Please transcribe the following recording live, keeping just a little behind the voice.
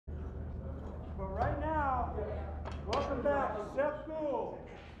right now, welcome back, Seth Gould.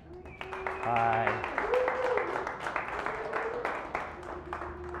 Hi.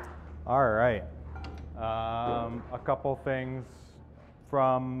 All right. A couple things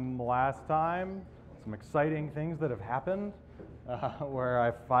from last time. Some exciting things that have happened where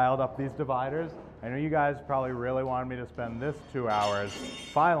I filed up these dividers. I know you guys probably really wanted me to spend this 2 hours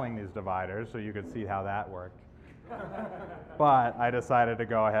filing these dividers so you could see how that worked. But I decided to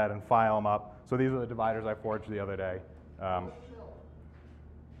go ahead and file them up. So these are the dividers I forged the other day. Do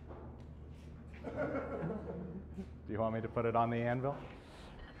you want me to put it on the anvil?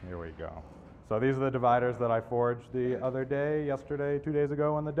 Here we go. So these are the dividers that I forged the other day, yesterday, 2 days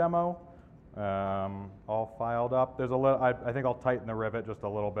ago in the demo. All filed up. There's a little. I think I'll tighten the rivet just a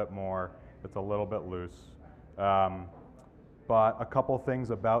little bit more. It's a little bit loose. But a couple things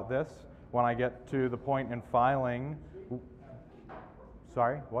about this. When I get to the point in filing,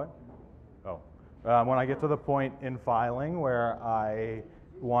 sorry, what? Oh, when I get to the point in filing where I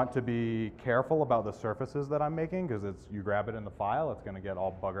want to be careful about the surfaces that I'm making, because you grab it in the file, it's going to get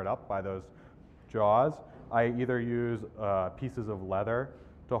all buggered up by those jaws. I either use pieces of leather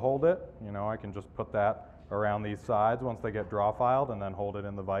to hold it. You know, I can just put that around these sides once they get draw filed, and then hold it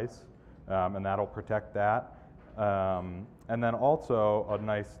in the vise, and that'll protect that. And then also a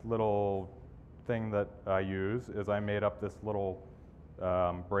nice little thing that I use is I made up this little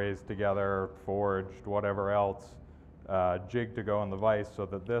brazed together, forged, whatever else, jig to go in the vise so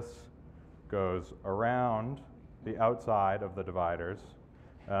that this goes around the outside of the dividers.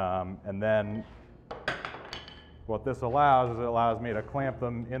 And then what this allows is it allows me to clamp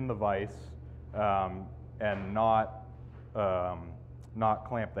them in the vise and not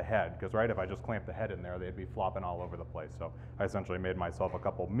clamp the head, because right, if I just clamp the head in there, they'd be flopping all over the place. So I essentially made myself a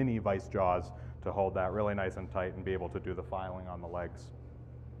couple mini vise jaws to hold that really nice and tight and be able to do the filing on the legs.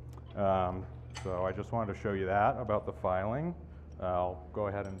 So I just wanted to show you that about the filing. I'll go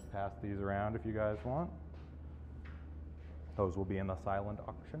ahead and pass these around if you guys want. Those will be in the silent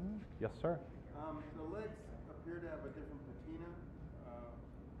auction. Yes, sir? The legs appear to have a different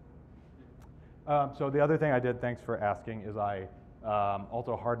patina. So the other thing I did, thanks for asking, is I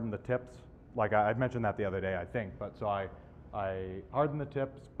also hardened the tips. Like I mentioned that the other day, I think. But so I hardened the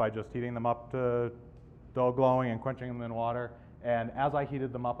tips by just heating them up to dull glowing and quenching them in water. And as I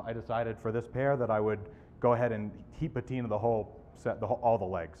heated them up, I decided for this pair that I would go ahead and heat patina the whole set, all the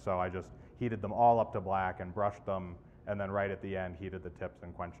legs. So I just heated them all up to black and brushed them, and then right at the end heated the tips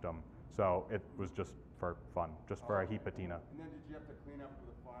and quenched them. So it was just for fun, just for a heat patina. And then did you have to clean up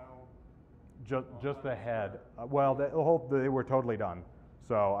the file? Just the head. Well, they were totally done.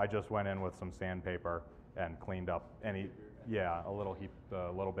 So I just went in with some sandpaper and cleaned up any, a little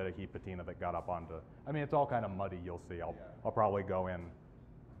bit of heat patina that got up onto. I mean, it's all kind of muddy. You'll see. I'll probably go in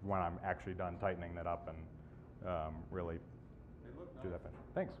when I'm actually done tightening that up and really do that.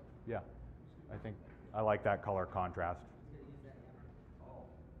 Thanks. Yeah, I think I like that color contrast.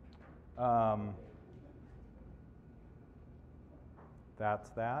 That's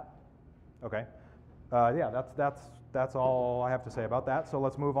that. Okay. Yeah, that's all I have to say about that. So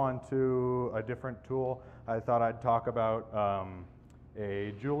let's move on to a different tool. I thought I'd talk about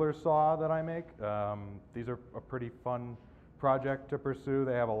a jeweler saw that I make. These are a pretty fun project to pursue.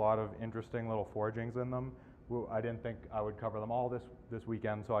 They have a lot of interesting little forgings in them. I didn't think I would cover them all this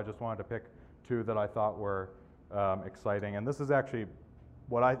weekend, so I just wanted to pick two that I thought were exciting. And this is actually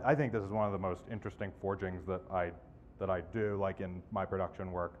what I think this is one of the most interesting forgings that I do, like in my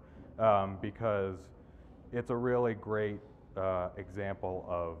production work, because it's a really great example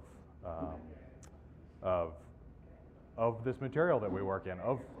of this material that we work in,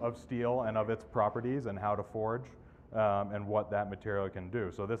 of steel and of its properties and how to forge and what that material can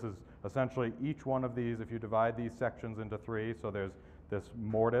do. So this is essentially each one of these, if you divide these sections into three, so there's this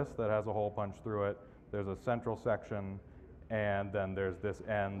mortise that has a hole punched through it, there's a central section, and then there's this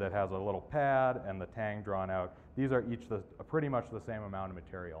end that has a little pad and the tang drawn out. These are each pretty much the same amount of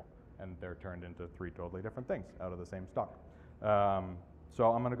material, and they're turned into three totally different things out of the same stock.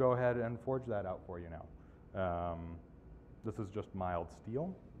 So I'm going to go ahead and forge that out for you now. This is just mild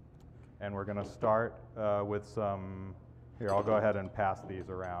steel, and we're going to start with some. Here, I'll go ahead and pass these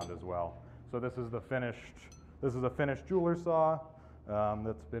around as well. So this is a finished jeweler saw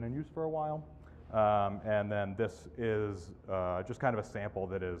that's been in use for a while, and then this is just kind of a sample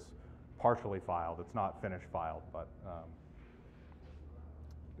that is partially filed. It's not finished filed, but.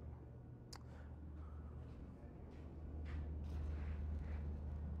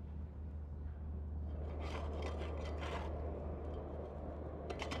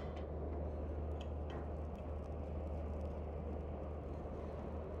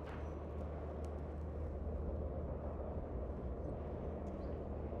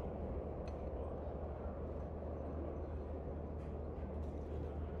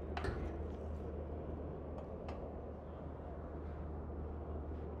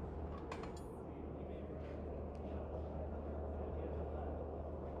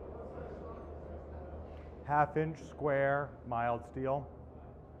 half-inch square mild steel.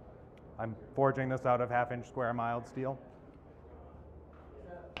 I'm forging this out of half-inch square mild steel.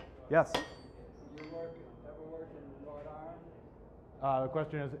 Yes? You ever worked in wrought iron? The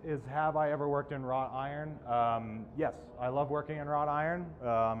question is have I ever worked in wrought iron? Yes, I love working in wrought iron.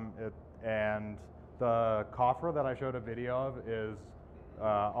 And the coffer that I showed a video of is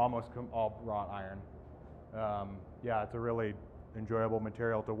almost all wrought iron. Yeah, it's a really enjoyable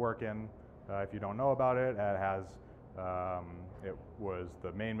material to work in. If you don't know about it, it was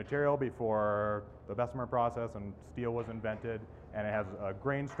the main material before the Bessemer process and steel was invented, and it has a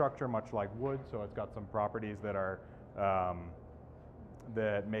grain structure much like wood, so it's got some properties that are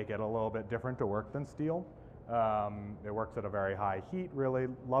that make it a little bit different to work than steel. It works at a very high heat, really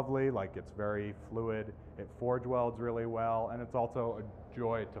lovely, like it's very fluid, it forge welds really well, and it's also a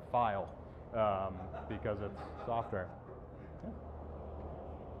joy to file because it's softer.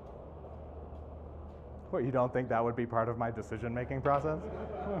 What, you don't think that would be part of my decision-making process?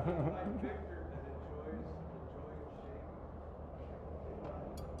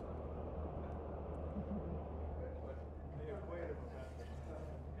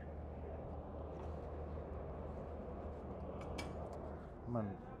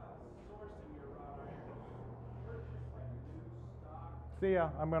 See ya,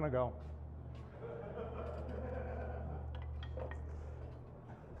 I'm gonna go.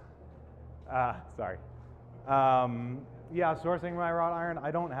 Sorry. Yeah, sourcing my wrought iron,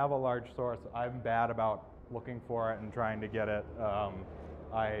 I don't have a large source. I'm bad about looking for it and trying to get it.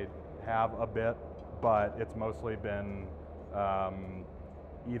 I have a bit, but it's mostly been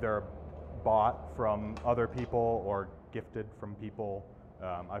either bought from other people or gifted from people.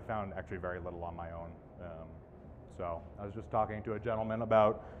 I found actually very little on my own. So I was just talking to a gentleman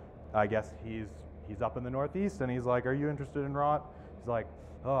about, I guess he's up in the Northeast, and he's like, "Are you interested in wrought?" He's like,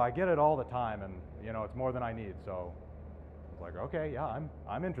 "Oh, I get it all the time, and you know, it's more than I need." So I was like, "Okay, yeah,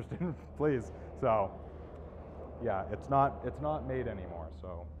 I'm interested, please." So yeah, it's not made anymore,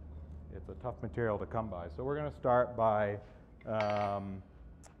 so it's a tough material to come by. So we're going to start by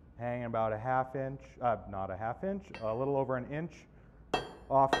hanging about a little over an inch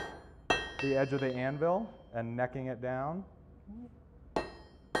off the edge of the anvil and necking it down.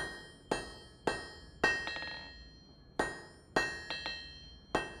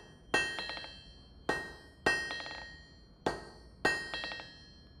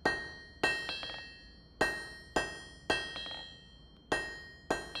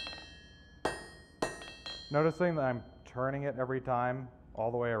 Noticing that I'm turning it every time all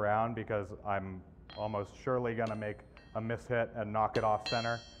the way around because I'm almost surely going to make a mishit and knock it off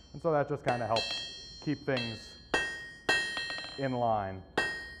center. And so that just kind of helps keep things in line.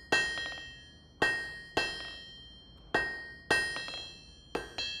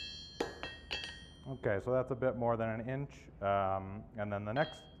 Okay, so that's a bit more than an inch. And then the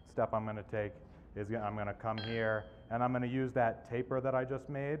next step I'm going to take is I'm going to come here and I'm going to use that taper that I just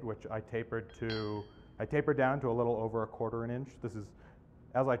made, which I tapered down to a little over 1/4 inch. This is,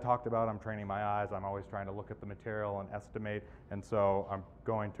 as I talked about, I'm training my eyes. I'm always trying to look at the material and estimate. And so I'm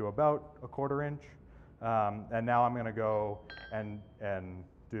going to about 1/4 inch. And now I'm going to go and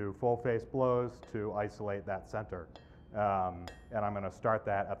do full face blows to isolate that center. And I'm going to start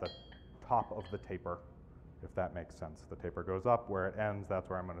that at the top of the taper, if that makes sense. The taper goes up, where it ends, that's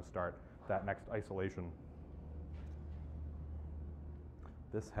where I'm going to start that next isolation.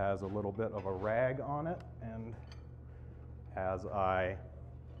 This has a little bit of a rag on it, and as I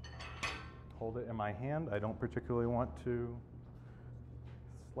hold it in my hand, I don't particularly want to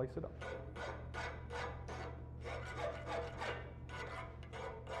slice it up.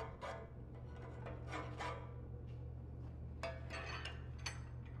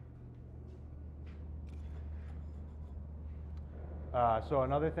 So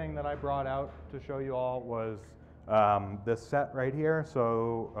another thing that I brought out to show you all was this set right here.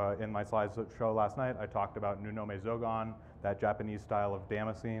 So in my slides that show last night, I talked about Nunome Zogon, that Japanese style of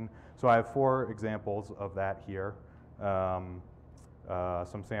damascene. So I have 4 examples of that here.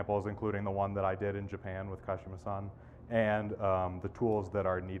 Some samples including the one that I did in Japan with Kashima-san, and the tools that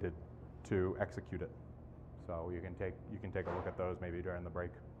are needed to execute it. So you can take a look at those maybe during the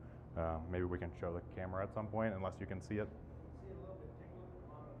break. Maybe we can show the camera at some point, unless you can see it.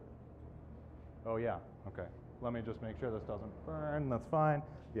 Oh yeah, okay. Let me just make sure this doesn't burn, that's fine.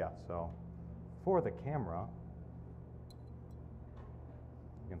 Yeah, so for the camera,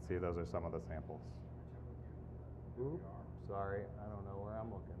 you can see those are some of the samples. Oop, sorry, I don't know where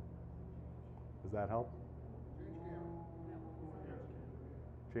I'm looking. Does that help?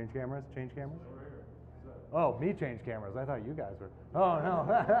 Change cameras? Change cameras? Oh, me change cameras. I thought you guys were. Oh, no.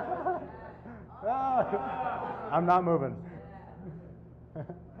 Ah, I'm not moving.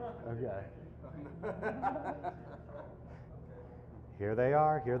 Okay. Here they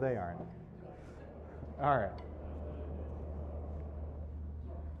are, here they aren't. All right.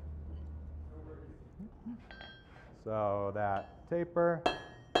 So that taper.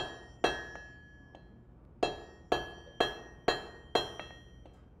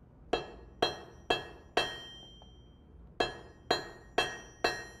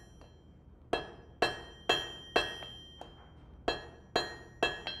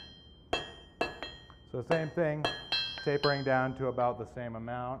 So same thing, tapering down to about the same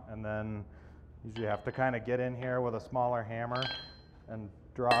amount, and then usually have to kind of get in here with a smaller hammer and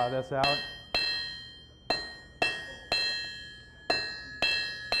draw this out.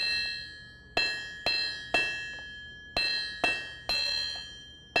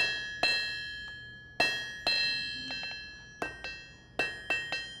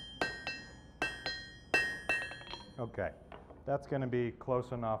 Okay, that's going to be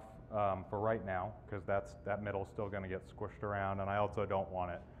close enough for right now, because that middle's still going to get squished around, and I also don't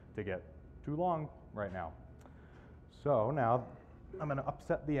want it to get too long right now. So now I'm going to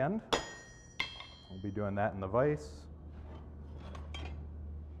upset the end. We'll be doing that in the vise.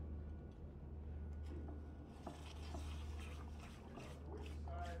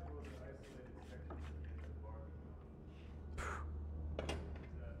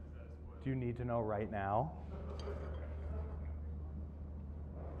 Do you need to know right now?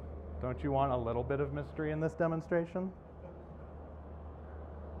 Don't you want a little bit of mystery in this demonstration?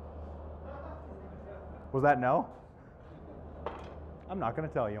 Was that no? I'm not going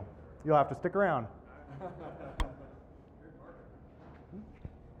to tell you. You'll have to stick around.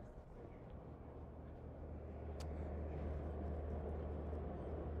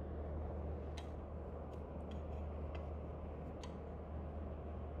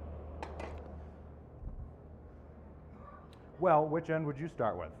 Well, which end would you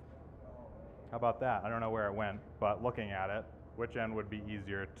start with? How about that? I don't know where it went, but looking at it, which end would be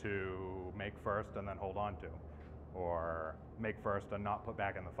easier to make first and then hold on to? Or make first and not put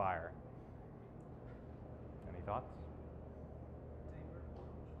back in the fire? Any thoughts?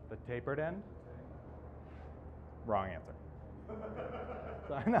 The tapered end? Wrong answer.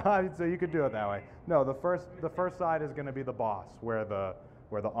 So you could do it that way. No, the first side is going to be the boss, where the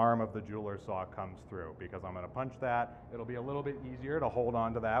arm of the jeweler saw comes through, because I'm going to punch that. It'll be a little bit easier to hold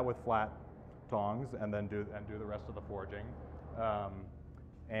on to that with flat tongs and then do the rest of the forging.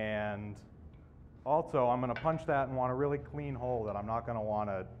 And also, I'm going to punch that and want a really clean hole that I'm not going to want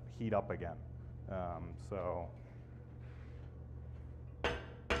to heat up again. So.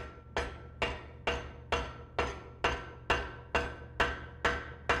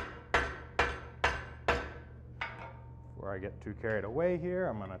 Before I get too carried away here,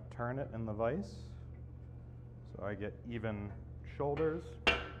 I'm going to turn it in the vise so I get even shoulders.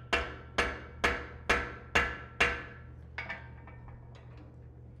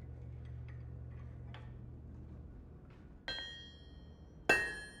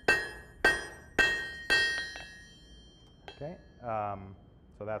 Okay,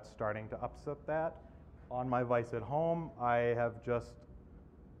 so that's starting to upset that. On my vise at home, I have just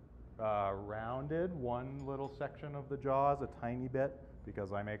rounded one little section of the jaws a tiny bit,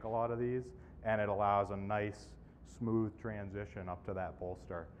 because I make a lot of these, and it allows a nice smooth transition up to that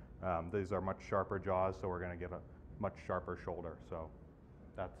bolster. These are much sharper jaws, so we're going to get a much sharper shoulder. So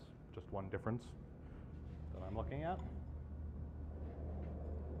that's just one difference that I'm looking at.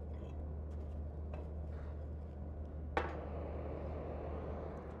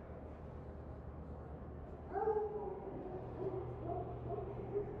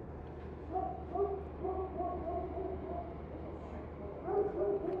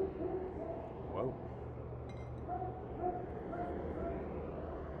 Whoa.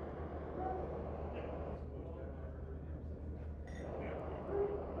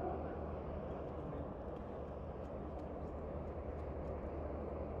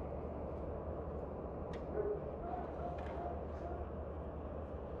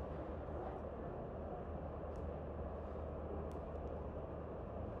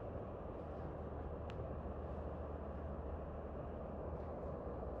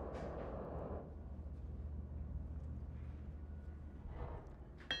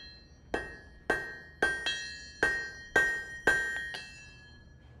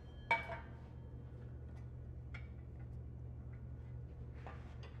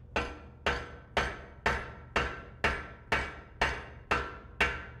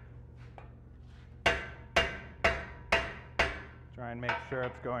 Try and make sure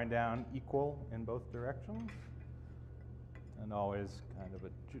it's going down equal in both directions. And always kind of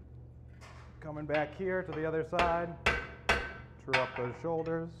coming back here to the other side, true up those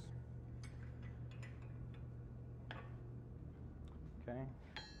shoulders. Okay,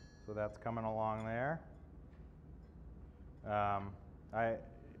 so that's coming along there.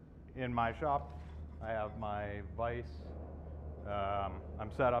 In my shop, I have my vise.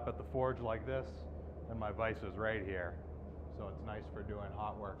 I'm set up at the forge like this, and my vise is right here. So it's nice for doing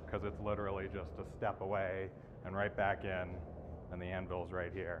hot work because it's literally just a step away and right back in, and the anvil's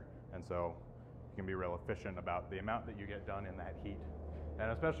right here. And so you can be real efficient about the amount that you get done in that heat.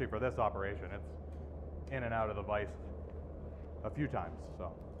 And especially for this operation, it's in and out of the vise a few times,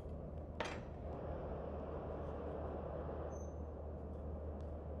 so.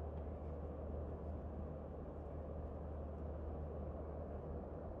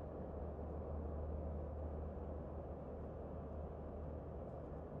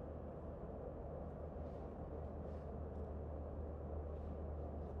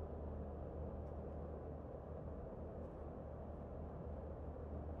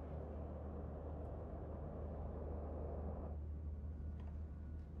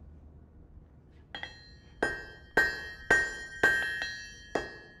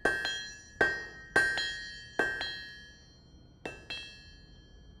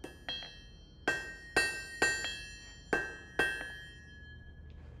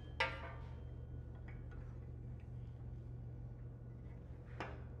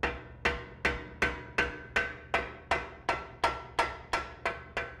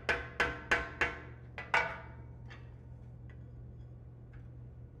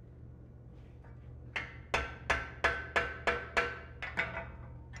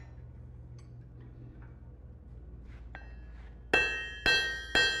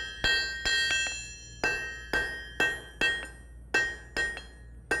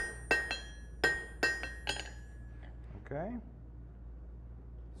 Okay,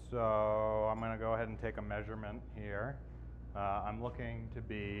 so I'm going to go ahead and take a measurement here. I'm looking to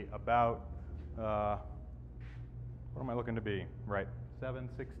be about, what am I looking to be? Right,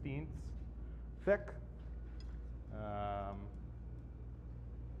 7/16 thick.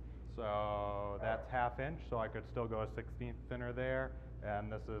 So that's 1/2 inch, so I could still go a 1/16 thinner there.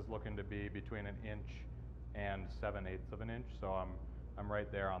 And this is looking to be between 1 inch and 7/8 of an inch, so I'm right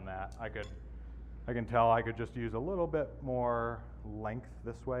there on that. I can tell I could just use a little bit more length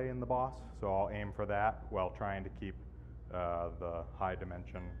this way in the boss, so I'll aim for that while trying to keep the high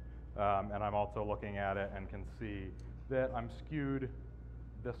dimension. And I'm also looking at it and can see that I'm skewed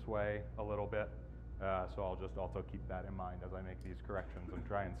this way a little bit, so I'll just also keep that in mind as I make these corrections and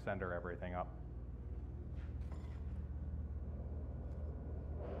try and center everything up.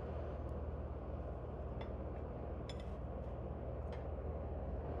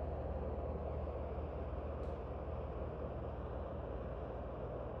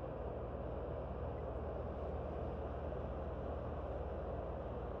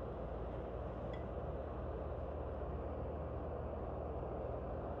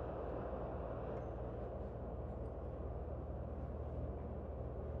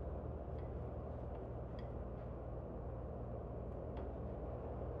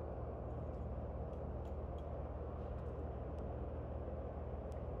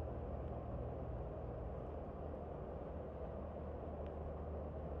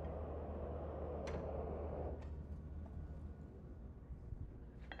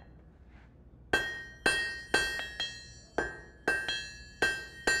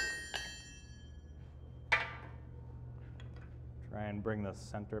 Try and bring the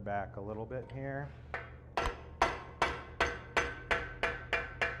center back a little bit here.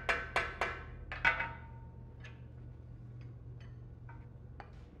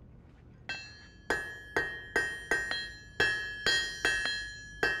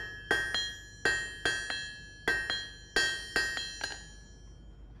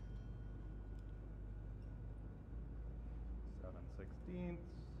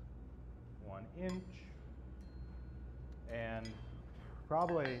 One inch, and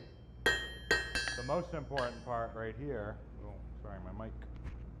probably the most important part right here, oh, sorry, my mic.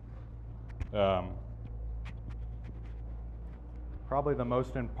 Probably the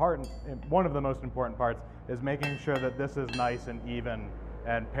most important, one of the most important parts is making sure that this is nice and even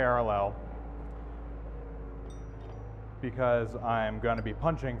and parallel, because I'm going to be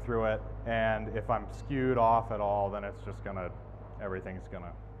punching through it, and if I'm skewed off at all, then it's just going to, everything's going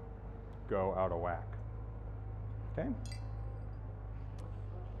to go out of whack. Okay?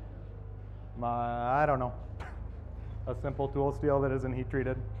 I don't know. A simple tool steel that isn't heat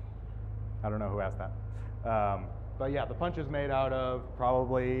treated. I don't know who asked that. But yeah, the punch is made out of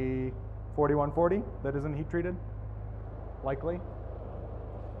probably 4140 that isn't heat treated, likely.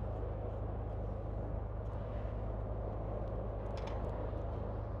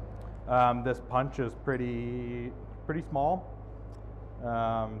 This punch is pretty small,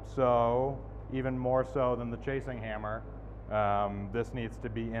 so even more so than the chasing hammer, this needs to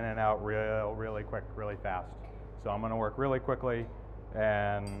be in and out really quick, really fast. So I'm going to work really quickly,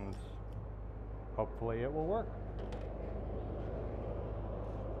 and hopefully it will work.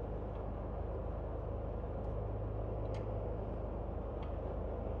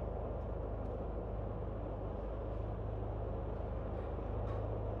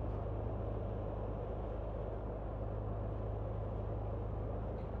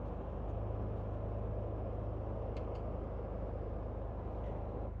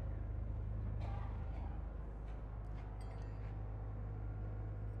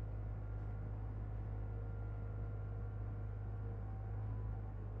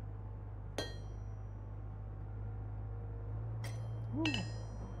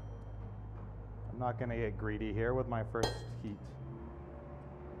 I'm not going to get greedy here with my first heat.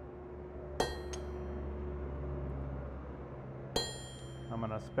 I'm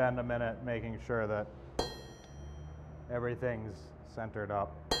going to spend a minute making sure that everything's centered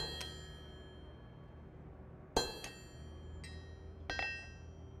up.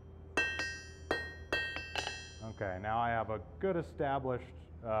 Okay, now I have a good established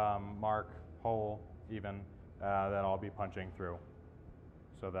mark, hole even, that I'll be punching through,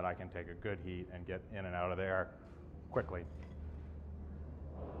 so that I can take a good heat and get in and out of there quickly.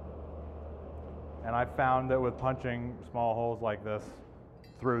 And I've found that with punching small holes like this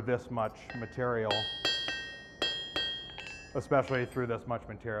through this much material, especially through this much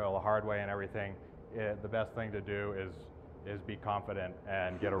material the hard way and everything, the best thing to do is be confident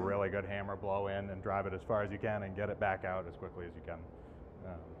and get a really good hammer blow in and drive it as far as you can and get it back out as quickly as you can.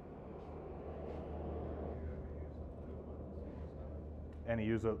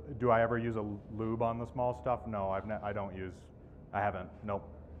 Do I ever use a lube on the small stuff? No, I haven't, nope.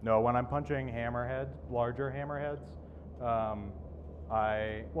 No, when I'm punching hammerheads, larger hammerheads, not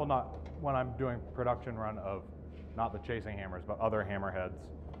when I'm doing production run of, not the chasing hammers, but other hammerheads,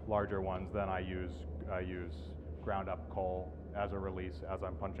 larger ones, then I use ground up coal as a release as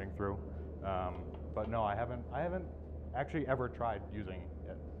I'm punching through. But no, I haven't actually ever tried using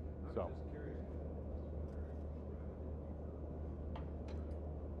it, so.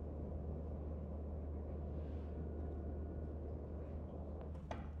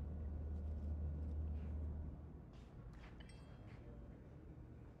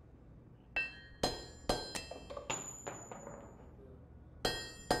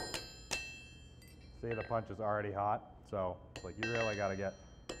 See, the punch is already hot, so it's like you really got to get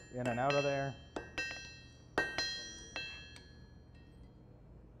in and out of there.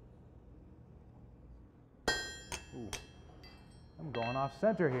 Ooh, I'm going off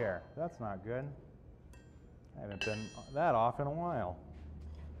center here. That's not good. I haven't been that off in a while.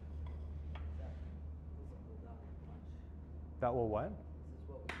 That will what?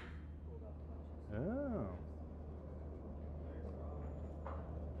 Oh.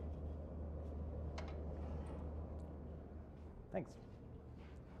 Thanks.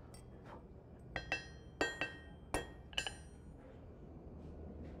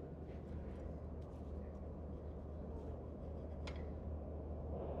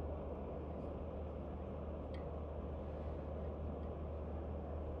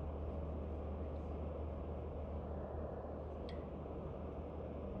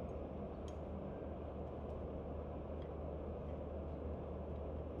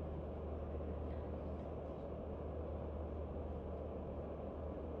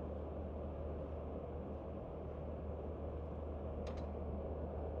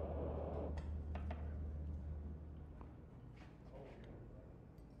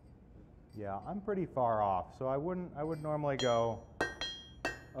 Yeah, I'm pretty far off, so I would normally go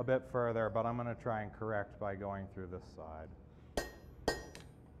a bit further, but I'm going to try and correct by going through this side.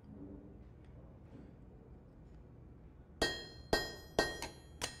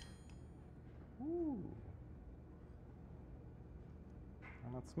 Ooh.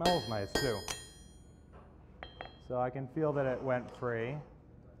 And it smells nice too. So I can feel that it went free.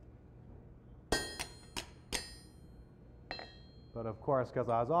 But of course, because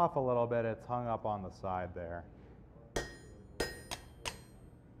I was off a little bit, it's hung up on the side there.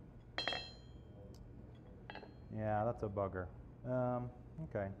 Yeah, that's a bugger.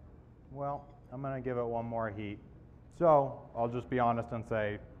 Okay, well, I'm going to give it one more heat. So I'll just be honest and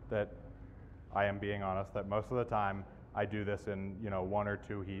say that I am being honest, that most of the time I do this in 1 or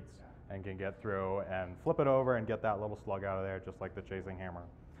 2 heats and can get through and flip it over and get that little slug out of there just like the chasing hammer.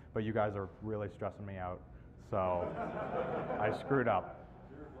 But you guys are really stressing me out. So I screwed up.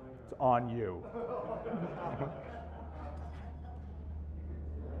 It's on you.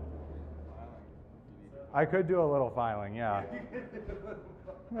 I could do a little filing, yeah.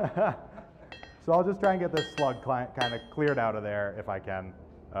 So I'll just try and get this slug kind of cleared out of there if I can.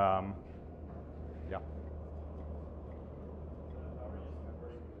 Yeah.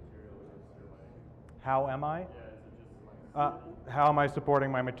 How am I? How am I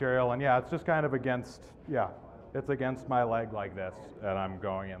supporting my material? And yeah, it's just kind of against, yeah, it's against my leg like this, and I'm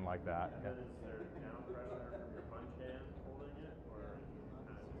going in like that. And then is there down pressure from your punch hand holding it, or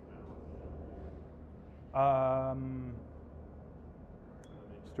kind of just balancing?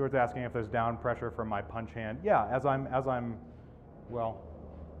 Stuart's asking if there's down pressure from my punch hand. Yeah, as I'm, well,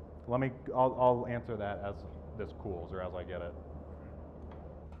 I'll answer that as this cools or as I get it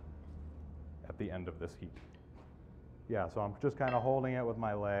at the end of this heat. Yeah, so I'm just kind of holding it with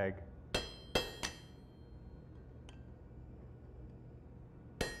my leg.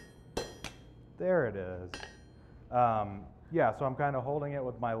 There it is. Yeah, so I'm kind of holding it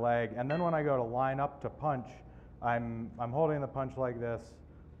with my leg, and then when I go to line up to punch, I'm holding the punch like this,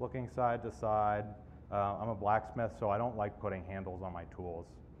 looking side to side. I'm a blacksmith, so I don't like putting handles on my tools.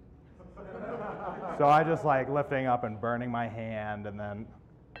 So I just like lifting up and burning my hand, and then,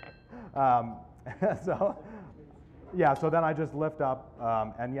 so then I just lift up,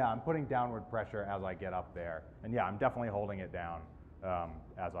 and yeah, I'm putting downward pressure as I get up there. And yeah, I'm definitely holding it down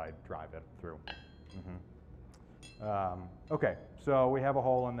as I drive it through. Okay, so we have a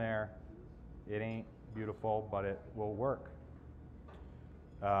hole in there. It ain't beautiful, but it will work.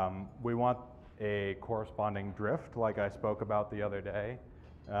 We want a corresponding drift like I spoke about the other day.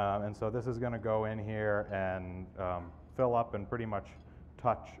 And so this is going to go in here and fill up and pretty much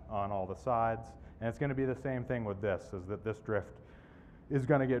touch on all the sides. And it's going to be the same thing with this, is that this drift is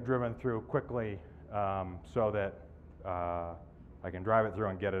going to get driven through quickly so that I can drive it through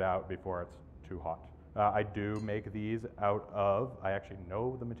and get it out before it's too hot. I do make these out of, I actually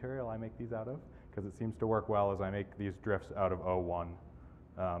know the material I make these out of, because it seems to work well, as I make these drifts out of O1,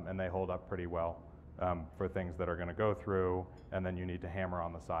 and they hold up pretty well for things that are going to go through, and then you need to hammer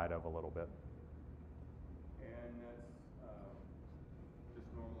on the side of a little bit. And that's just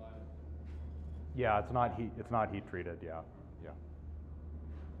normalized? Yeah, it's not heat treated, yeah.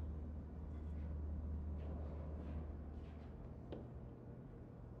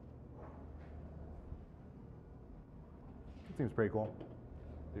 It seems pretty cool.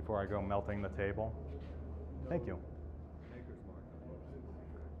 Before I go melting the table. Thank you.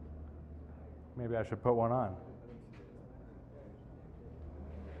 Maybe I should put one on.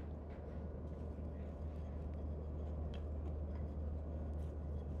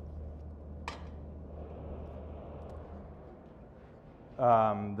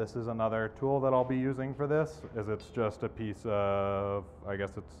 This is another tool that I'll be using for this, is it's just a piece of, I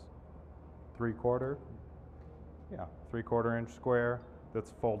guess it's 3/4 inch square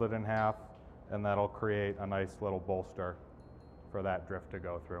that's folded in half, and that'll create a nice little bolster for that drift to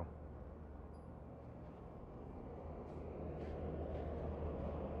go through.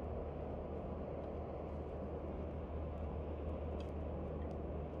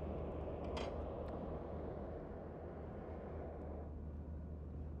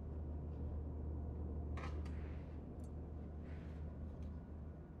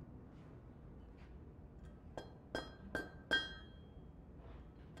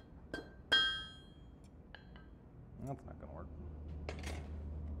 That's not going to work.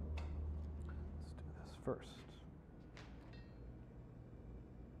 Let's do this first.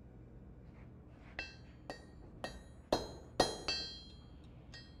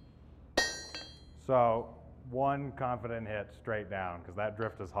 So one confident hit straight down, because that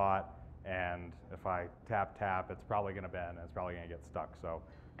drift is hot, and if I tap, it's probably going to bend, and it's probably going to get stuck. So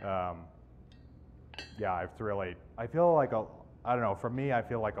yeah, I feel like I don't know, for me, I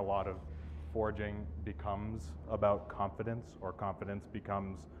feel like a lot of forging becomes about confidence, or confidence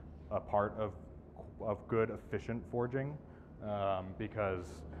becomes a part of good, efficient forging,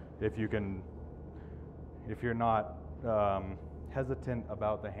 because if you're not hesitant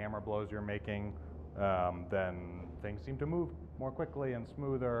about the hammer blows you're making, then things seem to move more quickly and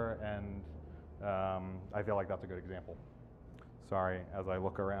smoother, and I feel like that's a good example. Sorry, as I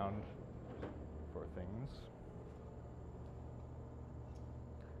look around for things.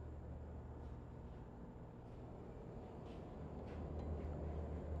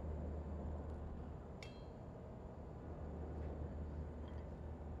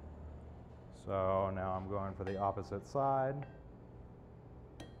 So now I'm going for the opposite side.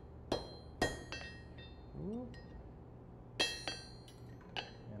 Ooh.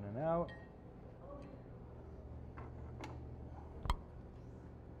 In and out.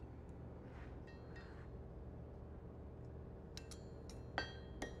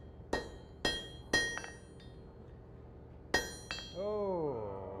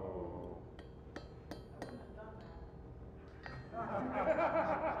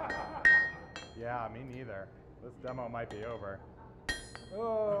 This demo might be over.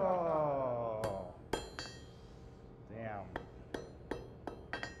 Oh, damn.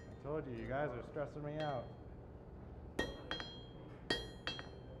 I told you, you guys are stressing me out.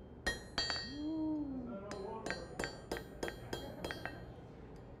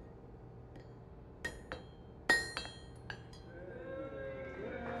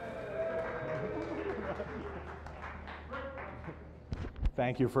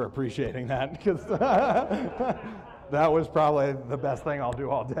 Thank you for appreciating that, because that was probably the best thing I'll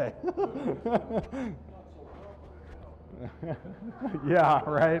do all day. Yeah,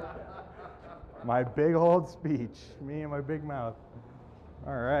 right? My big old speech, me and my big mouth.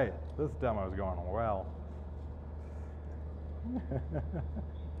 All right, this demo is going well.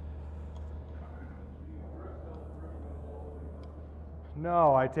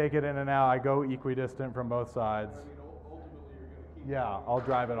 No, I take it in and out. I go equidistant from both sides. Yeah, I'll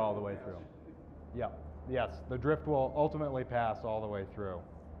drive it all the way through. Yep. Yes, the drift will ultimately pass all the way through.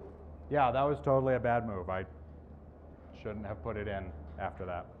 Yeah, that was totally a bad move. I shouldn't have put it in after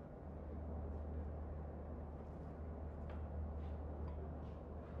that.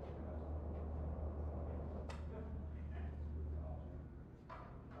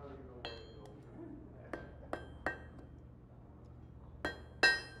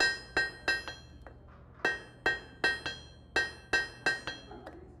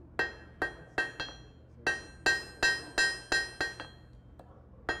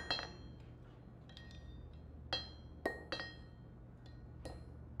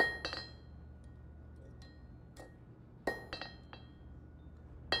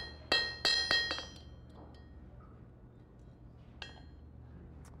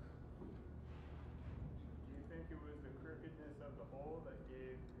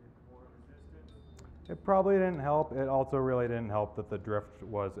 It probably didn't help. It also really didn't help that the drift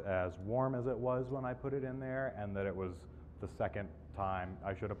was as warm as it was when I put it in there, and that it was the second time.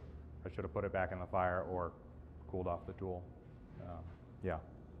 I should have put it back in the fire or cooled off the tool. Yeah.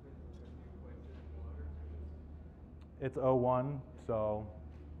 It's 01, so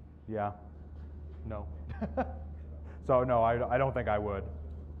yeah, no. So no, I don't think I would.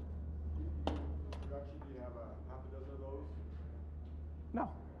 Production, do you have a half a dozen of those? No,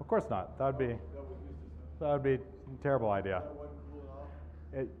 of course not. That would be a terrible idea. That one cooling off?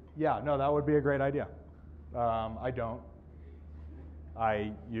 Yeah, no, that would be a great idea. I don't.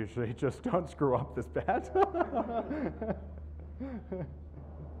 I usually just don't screw up this bad.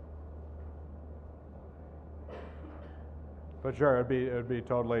 But sure, it'd be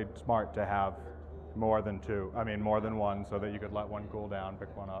totally smart to have more than one, so that you could let one cool down,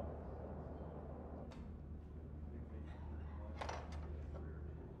 pick one up.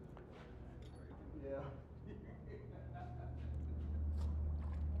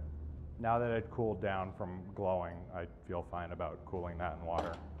 Now that it cooled down from glowing, I feel fine about cooling that in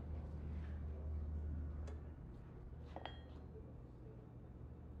water.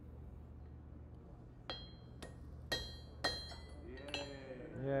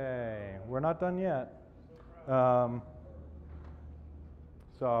 Yay. We're not done yet. So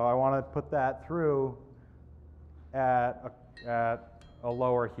I want to put that through at a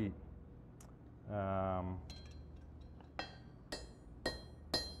lower heat.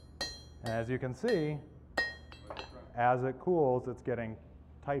 And as you can see, as it cools, it's getting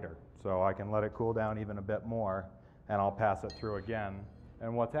tighter. So I can let it cool down even a bit more, and I'll pass it through again.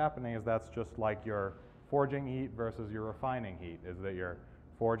 And what's happening is that's just like your forging heat versus your refining heat, is that you're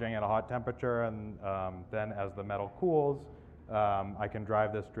forging at a hot temperature, and then as the metal cools, I can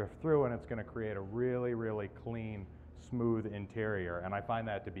drive this drift through, and it's going to create a really, really clean, smooth interior. And I find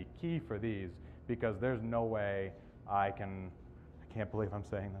that to be key for these, because there's no way I can't believe I'm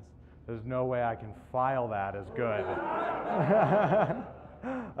saying this. There's no way I can file that as good.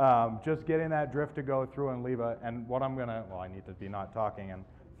 Just getting that drift to go through and leave and what I'm gonna, I need to be not talking and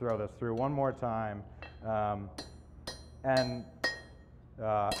throw this through one more time.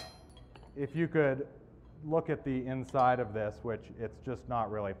 If you could look at the inside of this, which it's just not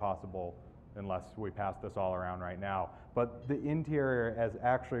really possible unless we pass this all around right now, but the interior is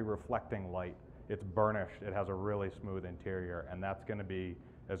actually reflecting light. It's burnished, it has a really smooth interior, and that's gonna be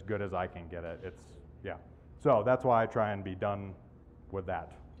as good as I can get it. Yeah. So that's why I try and be done with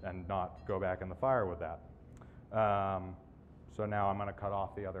that and not go back in the fire with that. So now I'm gonna cut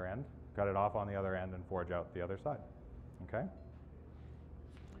off the other end, cut it off on the other end and forge out the other side, okay?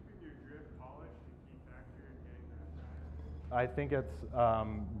 Keeping your drift polished a key factor in getting that dry? I think it's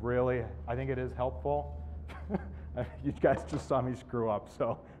I think it is helpful. You guys just saw me screw up,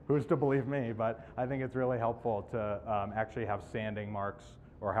 so who's to believe me? But I think it's really helpful to actually have sanding marks,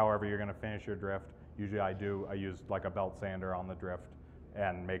 or however you're going to finish your drift, Usually I use like a belt sander on the drift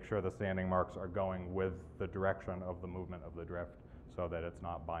and make sure the sanding marks are going with the direction of the movement of the drift so that it's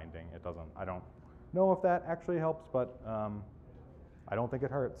not binding. It doesn't, I don't know if that actually helps, but I don't think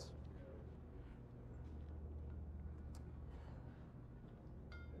it hurts.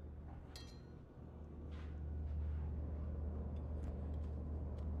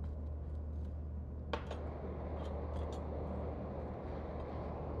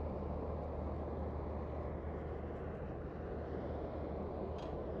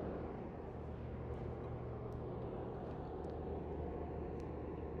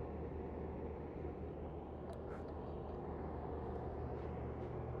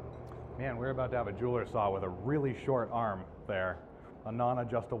 Man, we're about to have a jeweler saw with a really short arm there. A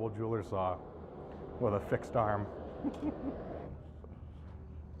non-adjustable jeweler saw with a fixed arm.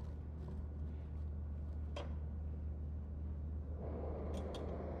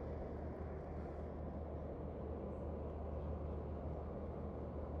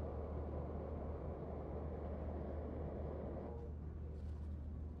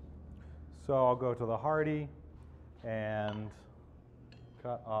 So I'll go to the hardy and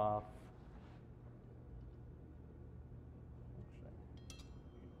cut off.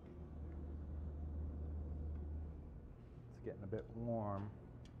 It's getting a bit warm.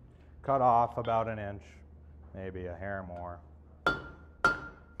 Cut off about an inch, maybe a hair more.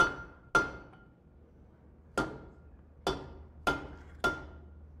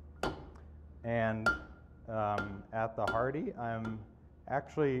 And at the hardy, I'm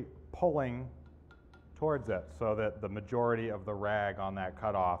actually pulling towards it so that the majority of the rag on that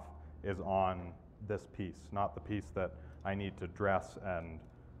cutoff is on this piece, not the piece that I need to dress and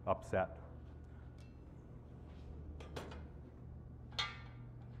upset.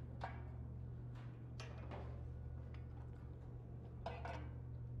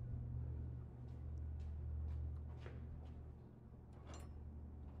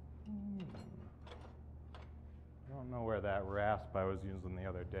 I don't know where that rasp I was using the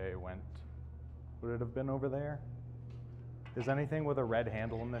other day went. Would it have been over there? Is anything with a red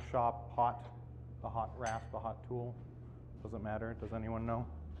handle in this shop hot? A hot rasp, a hot tool? Doesn't matter. Does anyone know?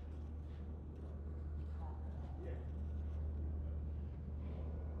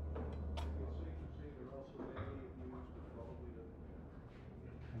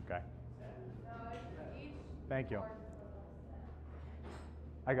 Okay. Thank you.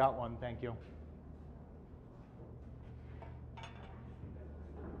 I got one, thank you.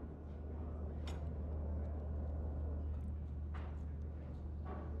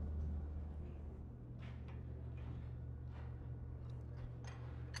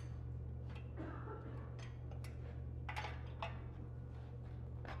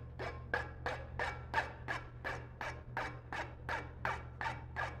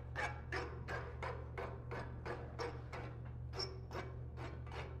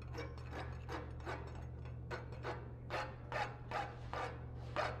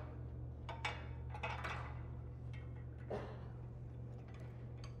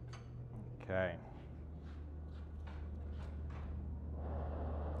 Okay.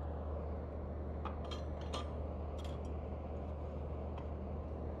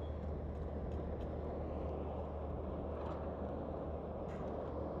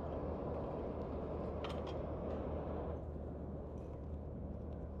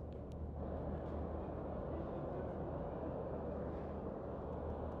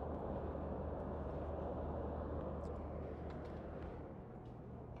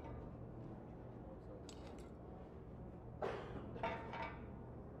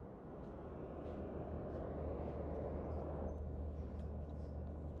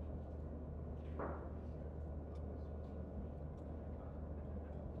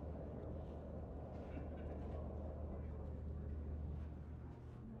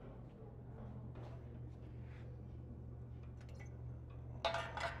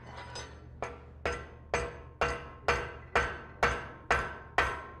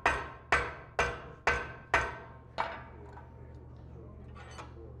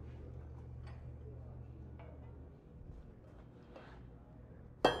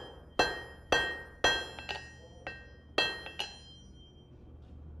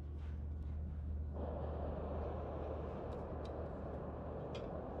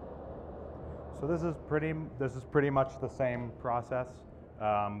 So this is pretty much the same process,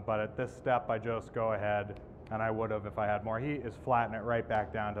 but at this step I just go ahead, and I would have if I had more heat, is flatten it right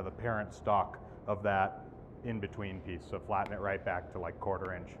back down to the parent stock of that in-between piece. So flatten it right back to like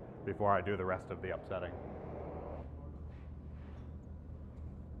 1/4 inch before I do the rest of the upsetting.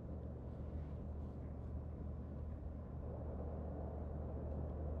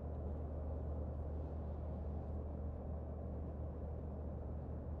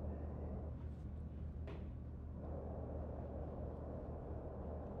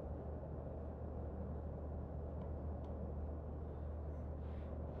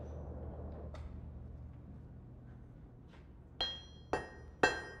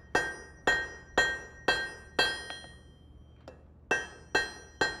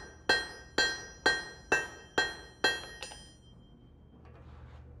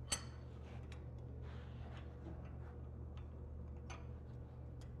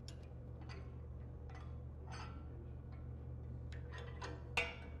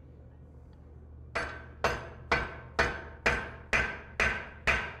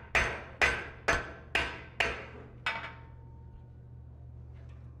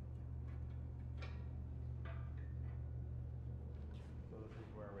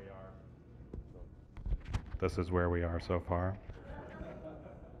 this is where we are so far.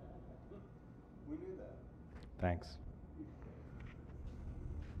 We knew that. Thanks.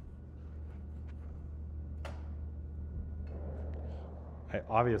 I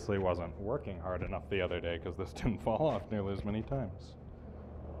obviously wasn't working hard enough the other day because this didn't fall off nearly as many times.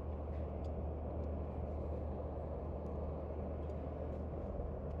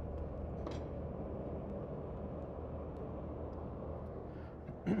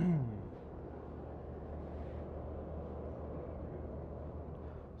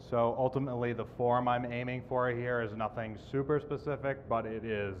 So ultimately the form I'm aiming for here is nothing super specific, but it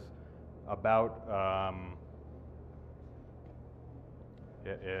is about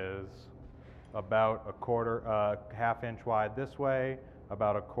a quarter, half inch wide this way,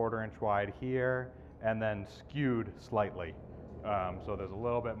 about a quarter inch wide here, and then skewed slightly. So there's a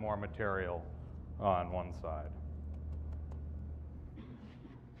little bit more material on one side.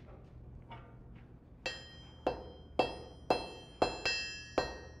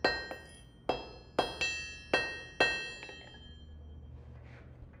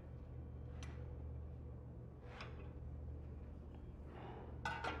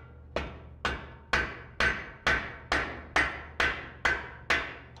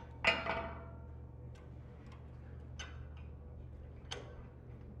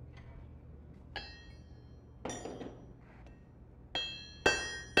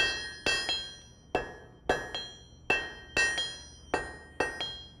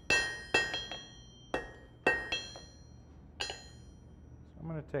 I'm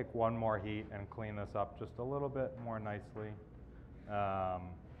going to take one more heat and clean this up just a little bit more nicely.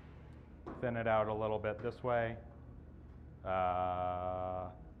 Thin it out a little bit this way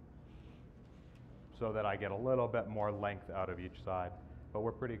so that I get a little bit more length out of each side. But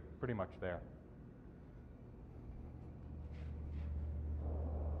we're pretty much there.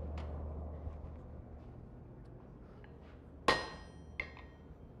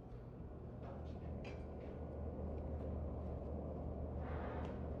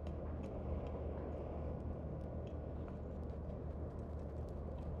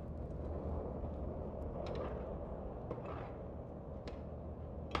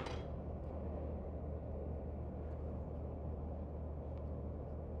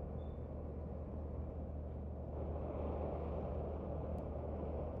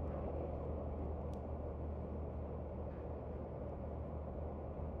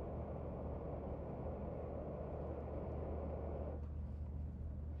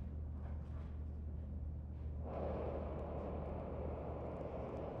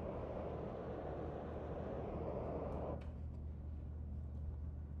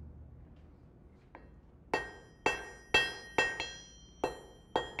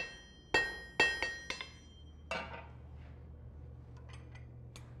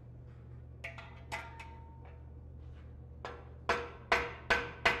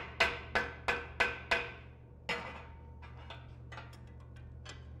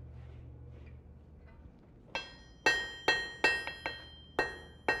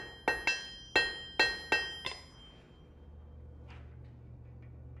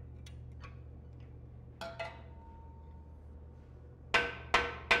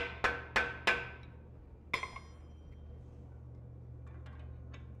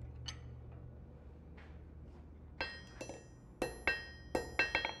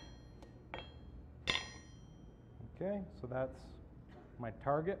 Okay, so that's my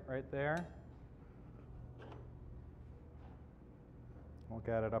target right there. Look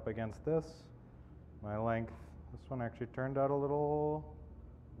at it up against this. My length, this one actually turned out a little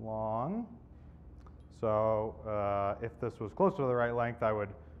long. So if this was close to the right length, I would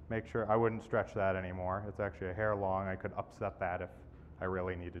make sure I wouldn't stretch that anymore. It's actually a hair long. I could upset that if I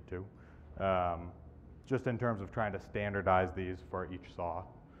really needed to. Just in terms of trying to standardize these for each saw.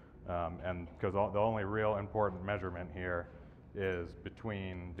 And because the only real important measurement here is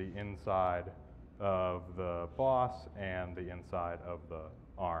between the inside of the boss and the inside of the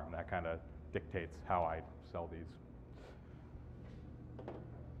arm. That kind of dictates how I sell these.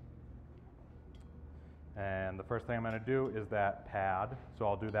 And the first thing I'm going to do is that pad. So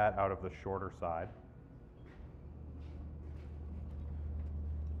I'll do that out of the shorter side.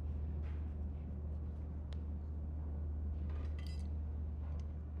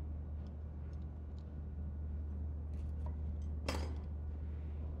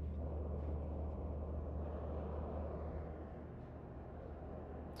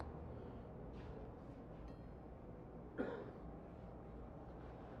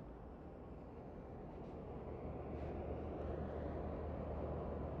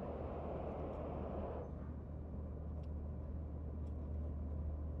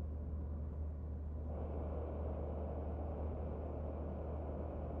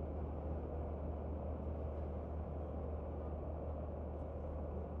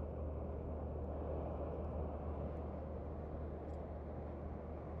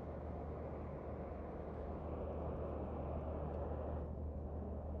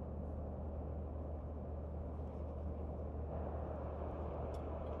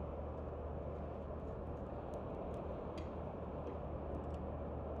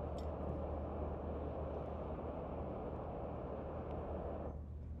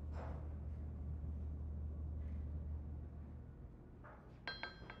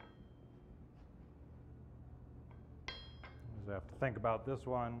 I have to think about this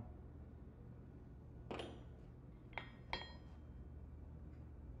one.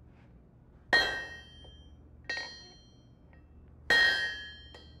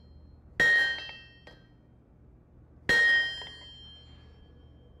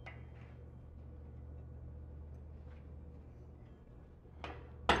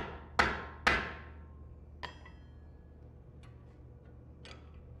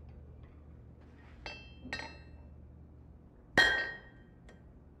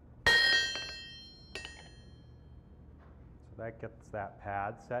 That gets that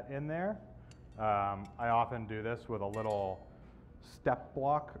pad set in there. I often do this with a little step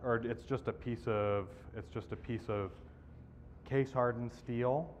block, or it's just a piece of case hardened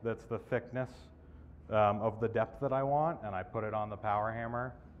steel that's the thickness of the depth that I want, and I put it on the power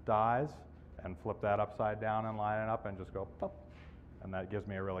hammer dies and flip that upside down and line it up and just go pop, and that gives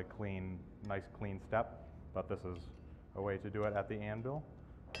me a really clean, nice clean step. But this is a way to do it at the anvil.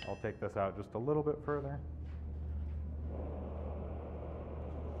 I'll take this out just a little bit further.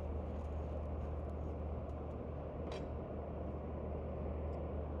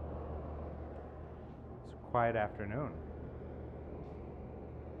 Quiet afternoon.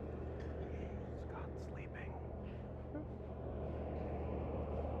 Scott's sleeping.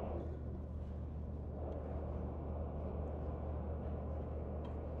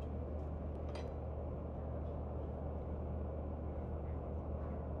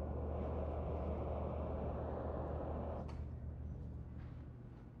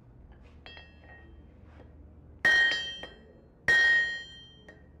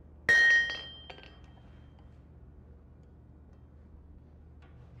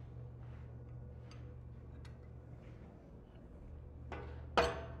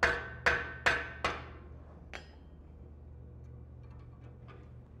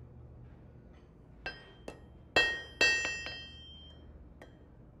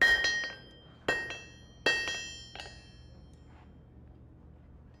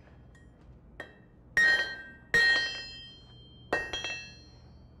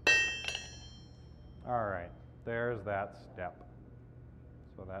 All right, there's that step.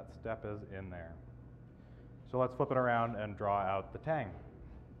 So that step is in there. So let's flip it around and draw out the tang.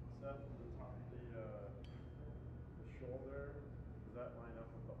 Seth, the shoulder, does that line up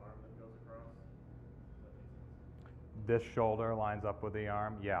with the arm that goes across? Does that make sense? This shoulder lines up with the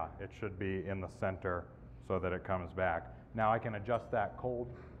arm. Yeah, it should be in the center so that it comes back. Now I can adjust that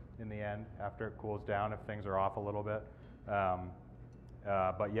cold in the end after it cools down if things are off a little bit.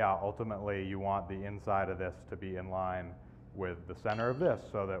 But yeah, ultimately you want the inside of this to be in line with the center of this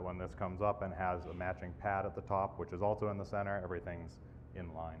so that when this comes up and has a matching pad at the top, which is also in the center, everything's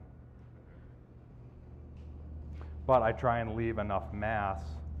in line. But I try and leave enough mass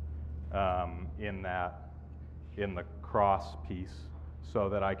in the cross piece so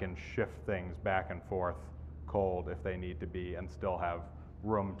that I can shift things back and forth cold if they need to be and still have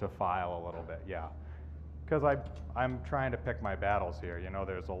room to file a little bit, yeah. Because I'm trying to pick my battles here. You know,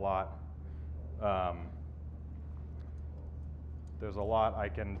 there's a lot I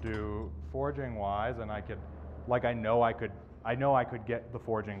can do forging wise, and I could, like I know I could get the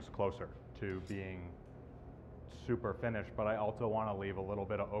forgings closer to being super finished, but I also want to leave a little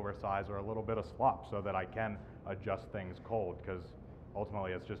bit of oversize or a little bit of slop so that I can adjust things cold, because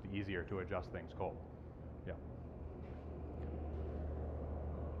ultimately it's just easier to adjust things cold. Yeah.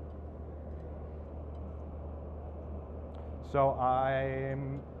 So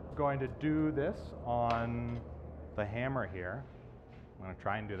I'm going to do this on the hammer here. I'm going to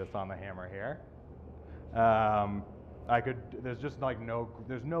try and do this on the hammer here. There's just like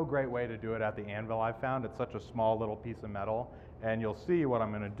there's no great way to do it at the anvil, I've found. It's such a small little piece of metal. And you'll see what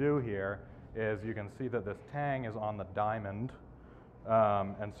I'm going to do here is you can see that this tang is on the diamond.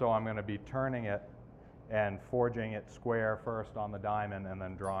 And so I'm going to be turning it and forging it square first on the diamond and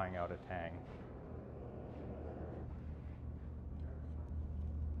then drawing out a tang.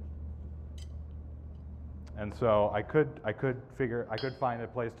 And so I could find a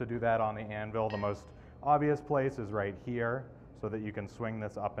place to do that on the anvil. The most obvious place is right here so that you can swing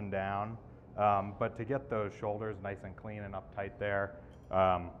this up and down. But to get those shoulders nice and clean and uptight there,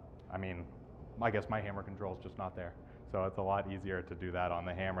 I mean, I guess my hammer control is just not there. So it's a lot easier to do that on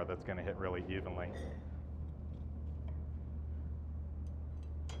the hammer that's going to hit really evenly.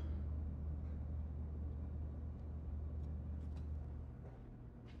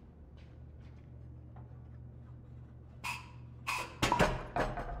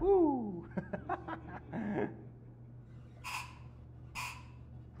 Woo!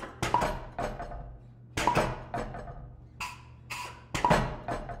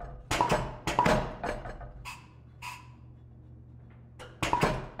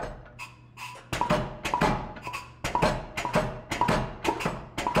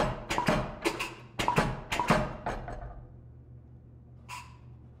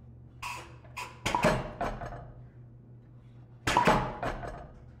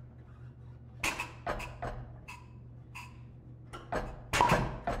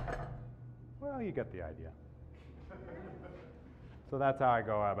 you get the idea. So that's how I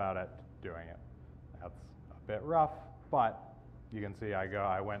go about it, doing it. That's a bit rough, but you can see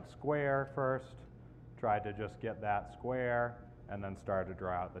I went square first, tried to just get that square, and then started to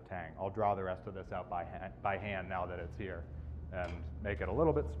draw out the tang. I'll draw the rest of this out by hand now that it's here and make it a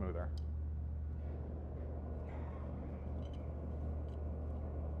little bit smoother.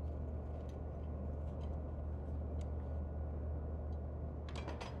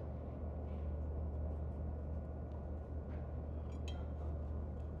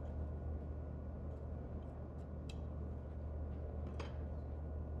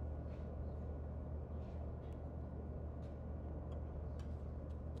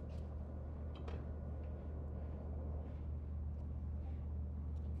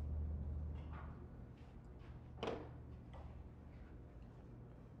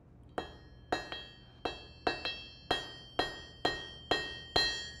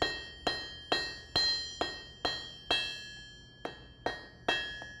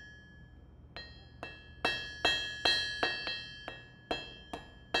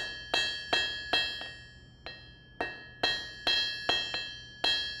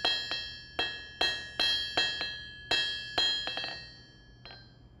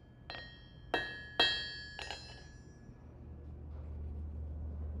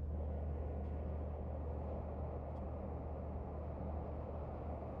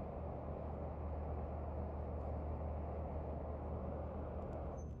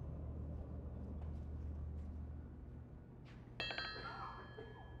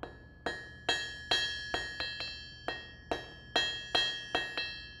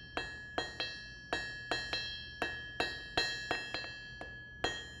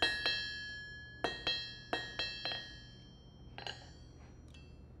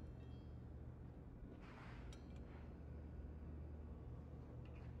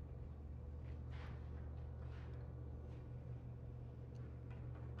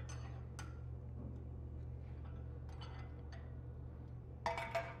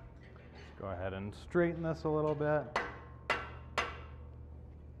 Go ahead and straighten this a little bit.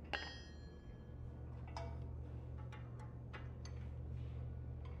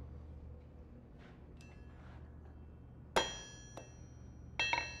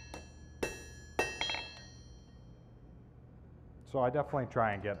 So I definitely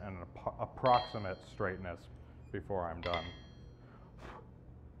try and get an approximate straightness before I'm done.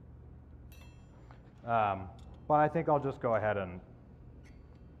 But I think I'll just go ahead and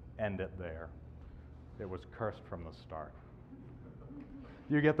end it there. It was cursed from the start.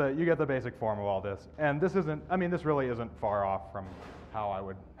 You get the basic form of all this, and this isn't. I mean, this really isn't far off from how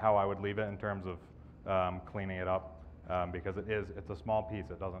I would leave it in terms of cleaning it up, because it's a small piece.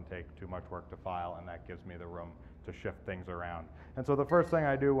 It doesn't take too much work to file, and that gives me the room to shift things around. And so the first thing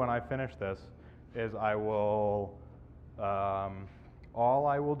I do when I finish this is I will all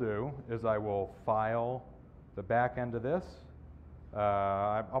I will do is I will file the back end of this.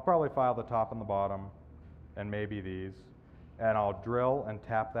 I'll probably file the top and the bottom and maybe these, and I'll drill and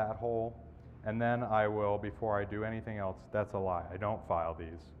tap that hole, and then I will, before I do anything else, that's a lie, I don't file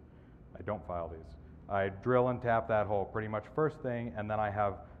these. I drill and tap that hole pretty much first thing, and then I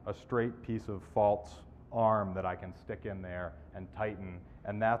have a straight piece of false arm that I can stick in there and tighten,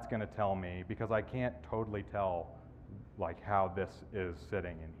 and that's going to tell me, because I can't totally tell like how this is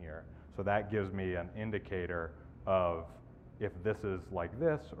sitting in here, so that gives me an indicator of if this is like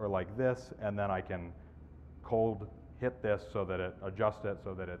this or like this, and then I can cold hit this so that it adjust it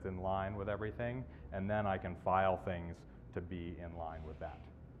so that it's in line with everything, and then I can file things to be in line with that,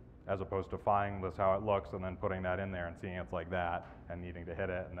 as opposed to filing this how it looks and then putting that in there and seeing it's like that and needing to hit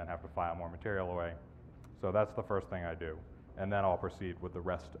it and then have to file more material away. So that's the first thing I do, and then I'll proceed with the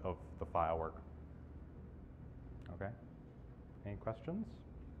rest of the file work. Okay? Any questions?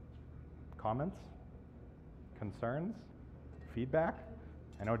 Comments? Concerns? Feedback?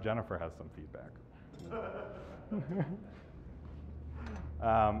 I know Jennifer has some feedback.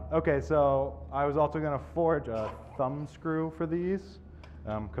 Okay, so I was also going to forge a thumb screw for these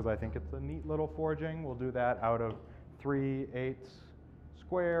because I think it's a neat little forging. We'll do that out of 3/8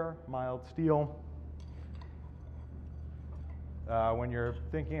 square mild steel. When you're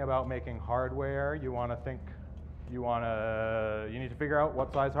thinking about making hardware, you need to figure out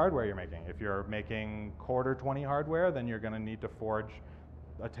what size hardware you're making. If you're making 1/4-20 hardware, then you're going to need to forge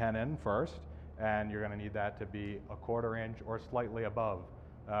a 10 first, and you're going to need that to be 1/4 inch or slightly above,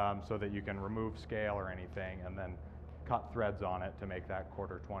 so that you can remove scale or anything and then cut threads on it to make that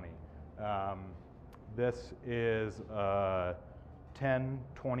 1/4-20. This is a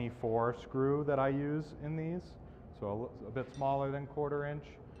 10-24 screw that I use in these, so a bit smaller than 1/4 inch.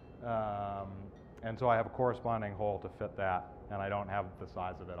 And so I have a corresponding hole to fit that, and I don't have the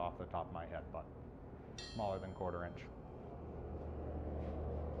size of it off the top of my head, but smaller than 1/4 inch.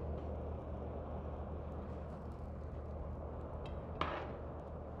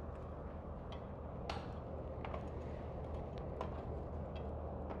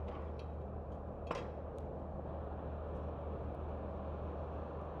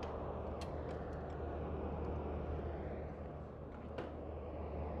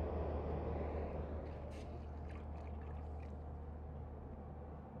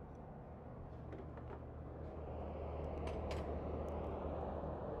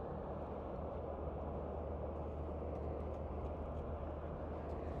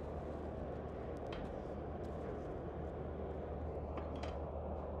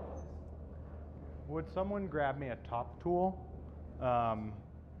 Would someone grab me a top tool,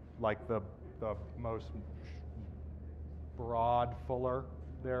 like the most broad fuller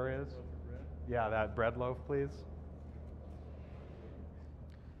there is? Yeah, that bread loaf, please.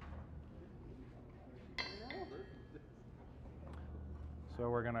 So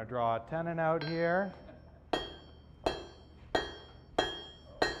we're going to draw a tenon out here.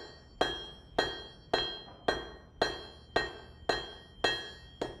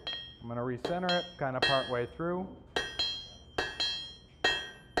 I'm going to recenter it kind of part way through.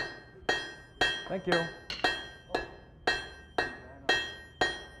 Thank you.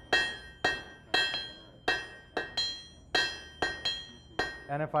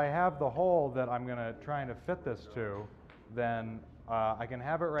 And if I have the hole that I'm going to try to fit this to, then I can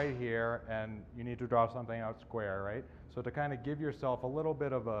have it right here, and you need to draw something out square, right? So to kind of give yourself a little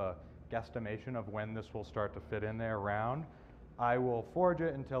bit of a guesstimation of when this will start to fit in there round, I will forge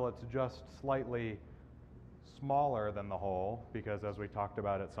it until it's just slightly smaller than the hole, because as we talked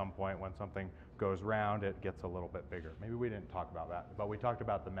about at some point, when something goes round, it gets a little bit bigger. Maybe we didn't talk about that, but we talked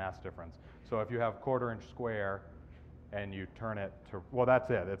about the mass difference. So if you have 1/4 inch square and you turn it to, well,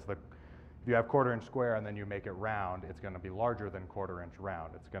 that's it. It's the, if you have 1/4 inch square and then you make it round, it's going to be larger than 1/4 inch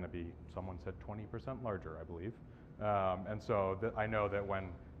round. It's going to be, someone said 20% larger, I believe. And so I know that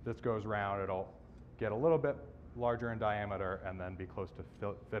when this goes round, it'll get a little bit larger in diameter and then be close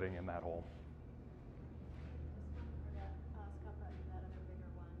to fitting in that hole. This one for that scuff button, that other bigger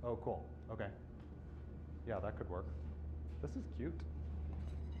one. Oh, cool. Okay. Yeah, that could work. This is cute.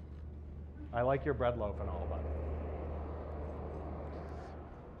 I like your bread loaf and all, but.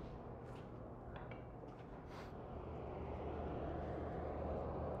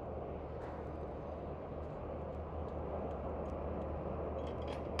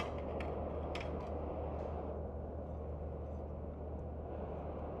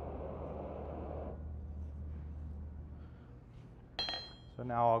 So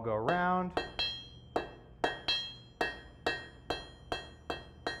now I'll go around.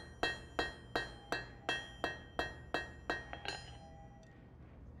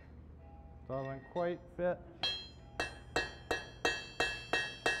 Doesn't quite fit.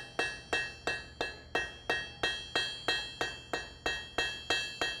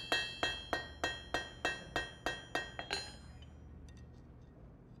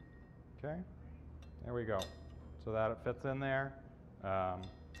 Okay, there we go. So that it fits in there.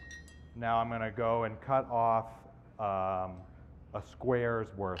 Now I'm going to go and cut off a square's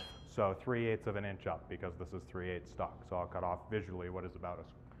worth, so 3/8 of an inch up, because this is 3/8 stock. So I'll cut off visually what is about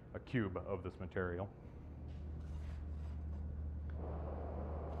a cube of this material.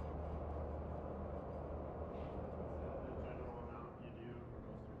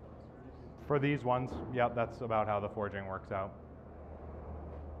 For these ones, yeah, that's about how the forging works out.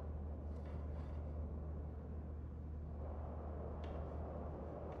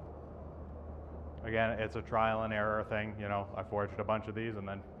 Again, it's a trial and error thing. You know, I forged a bunch of these and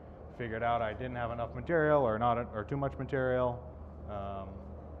then figured out I didn't have enough material or not, or too much material.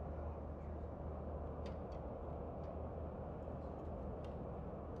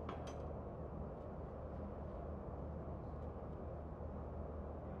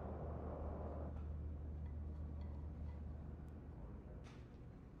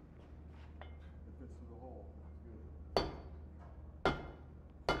 It fits through the hole.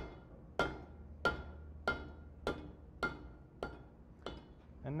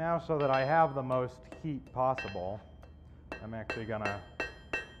 And now, so that I have the most heat possible, I'm actually gonna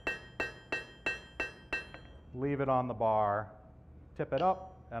leave it on the bar, tip it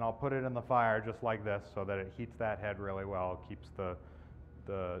up, and I'll put it in the fire just like this so that it heats that head really well, keeps the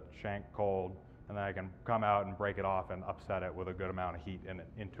shank cold, and then I can come out and break it off and upset it with a good amount of heat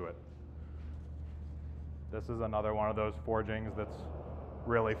into it. This is another one of those forgings that's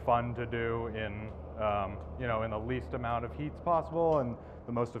really fun to do in, you know, in the least amount of heats possible and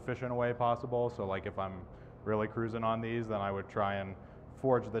the most efficient way possible. So like if I'm really cruising on these, then I would try and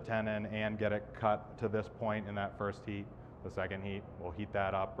forge the tenon and get it cut to this point in that first heat. The second heat, we'll heat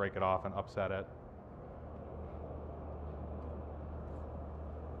that up, break it off, and upset it.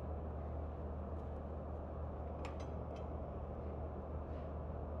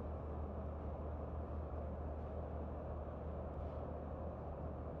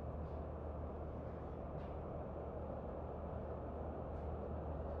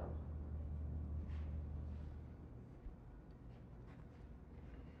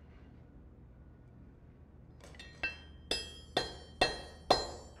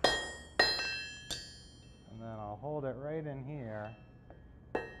 And then I'll hold it right in here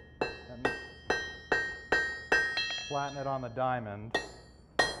and flatten it on the diamond.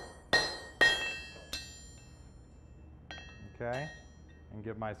 Okay, and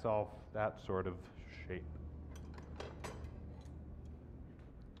give myself that sort of shape.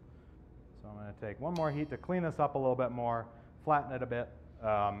 So I'm going to take one more heat to clean this up a little bit more, flatten it a bit,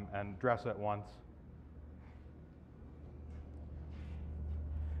 and dress it once.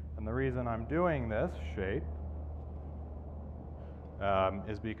 And the reason I'm doing this shape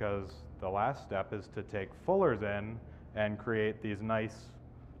is because the last step is to take fullers in and create these nice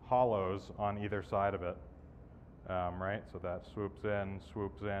hollows on either side of it, right? So that swoops in,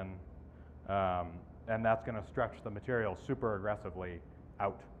 and that's going to stretch the material super aggressively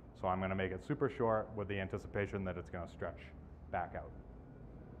out. So I'm going to make it super short with the anticipation that it's going to stretch back out.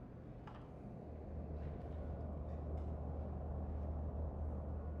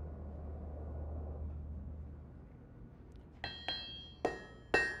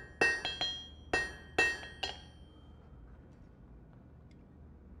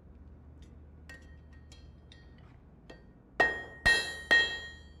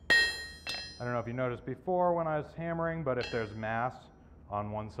 I don't know if you noticed before when I was hammering, but if there's mass on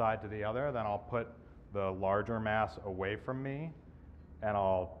one side to the other, then I'll put the larger mass away from me and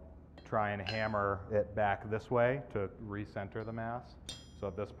I'll try and hammer it back this way to recenter the mass. So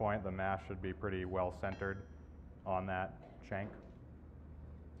at this point, the mass should be pretty well centered on that shank.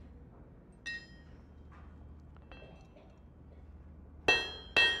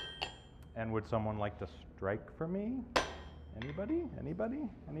 And would someone like to strike for me? Anybody? Anybody?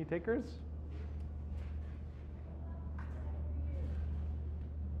 Any takers?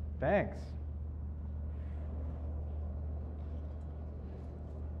 Thanks.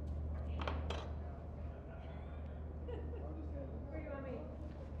 Where do you want me?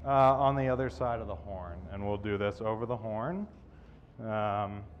 On the other side of the horn, and we'll do this over the horn. What's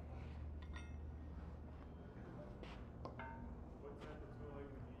that the tooling would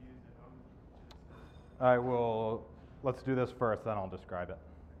you use at home? I will, let's do this first, then I'll describe it.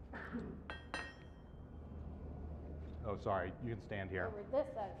 Oh, sorry, you can stand here. Over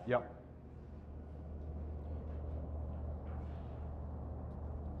this side. Yep.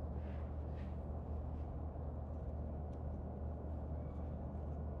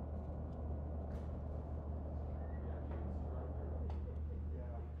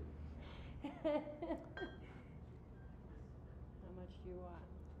 How much do you want?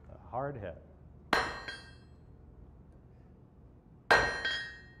 A hard hit.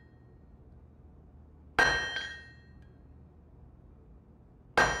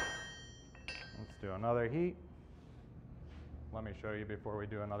 Let's do another heat. Let me show you before we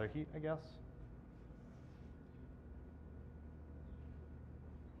do another heat, I guess.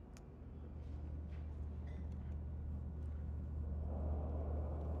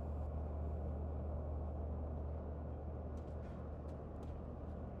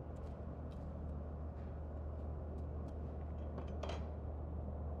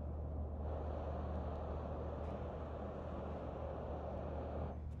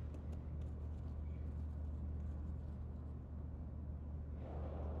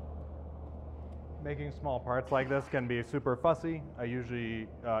 Making small parts like this can be super fussy. I usually,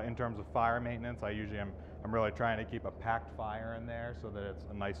 in terms of fire maintenance, I'm really trying to keep a packed fire in there so that it's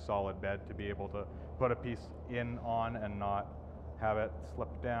a nice solid bed to be able to put a piece in on and not have it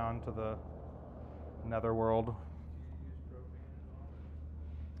slip down to the netherworld.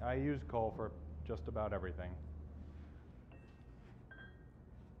 I use coal for just about everything.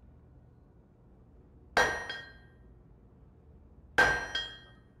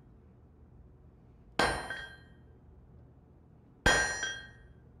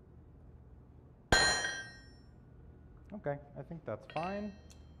 Okay, I think that's fine.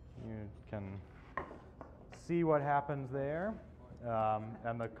 You can see what happens there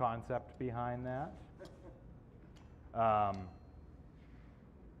and the concept behind that.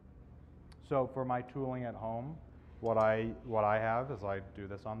 So for my tooling at home, what I have is I do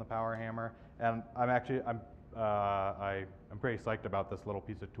this on the power hammer, and I'm pretty psyched about this little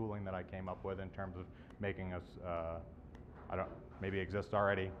piece of tooling that I came up with in terms of making us, maybe it exists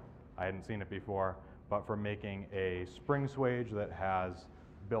already. I hadn't seen it before, but for making a spring swage that has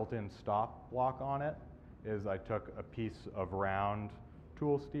built-in stop block on it, is I took a piece of round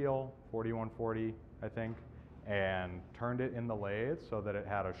tool steel, 4140, I think, and turned it in the lathe so that it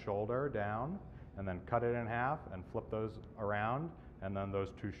had a shoulder down, and then cut it in half and flip those around, and then those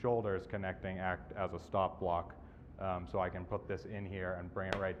two shoulders connecting act as a stop block. So I can put this in here and bring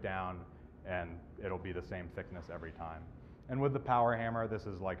it right down, and it'll be the same thickness every time. And with the power hammer, this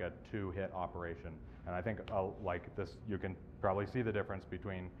is like a 2-hit operation. And I think like this, you can probably see the difference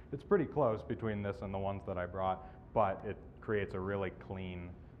between, it's pretty close between this and the ones that I brought, but it creates a really clean,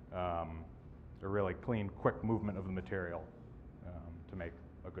 quick movement of the material to make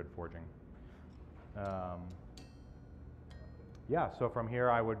a good forging. Yeah, so from here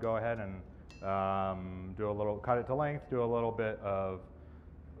I would go ahead and cut it to length, do a little bit of,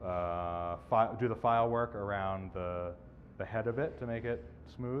 do the file work around the head of it to make it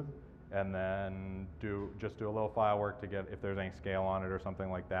smooth, and then just do a little file work to get if there's any scale on it or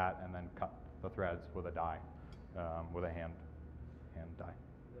something like that, and then cut the threads with a die, with a hand die.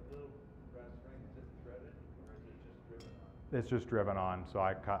 The little brass ring, is it threaded or is it just driven on? It's just driven on, so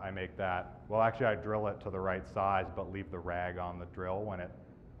I make that. Well, actually, I drill it to the right size, but leave the rag on the drill when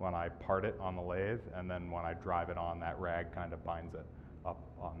I part it on the lathe, and then when I drive it on, that rag kind of binds it up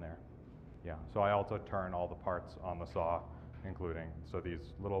on there. Yeah. So I also turn all the parts on the saw, including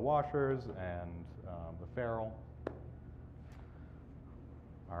these little washers and the ferrule.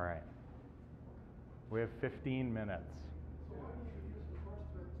 All right. We have 15 minutes. So why don't you use the coarse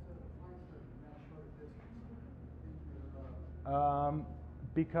thread instead of fine thread to match shorter distance in your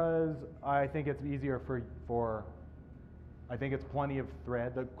Because I think it's easier I think it's plenty of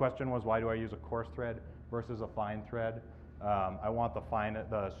thread. The question was, why do I use a coarse thread versus a fine thread? I want the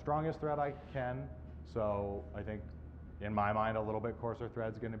strongest thread I can, so I think in my mind a little bit coarser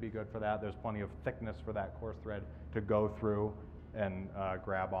thread is going to be good for that. There's plenty of thickness for that coarse thread to go through and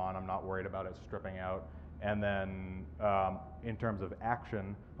grab on. I'm not worried about it stripping out. And then in terms of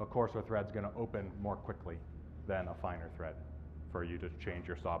action, a coarser thread is going to open more quickly than a finer thread for you to change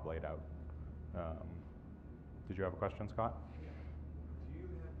your saw blade out. Did you have a question, Scott? Do you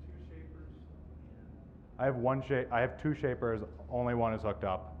have two shapers? I have two shapers. Only one is hooked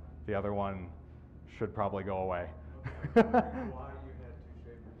up. The other one should probably go away. Okay. Why you had two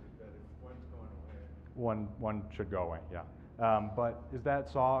shapers is that if one's going away? One should go away, yeah. But is that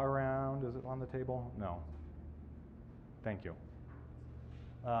saw around? Is it on the table? No. Thank you.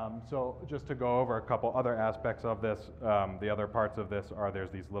 So just to go over a couple other aspects of this, the other parts of this are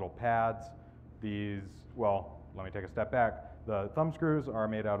there's these little pads. Let me take a step back. The thumb screws are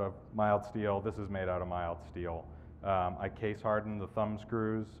made out of mild steel. This is made out of mild steel. I case harden the thumb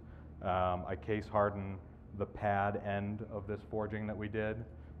screws. I case harden the pad end of this forging that we did.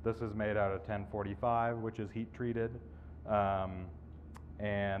 This is made out of 1045, which is heat treated.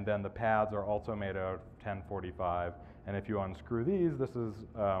 And then the pads are also made out of 1045. And if you unscrew these, this is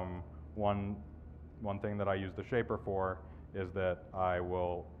one thing that I use the shaper for, is that I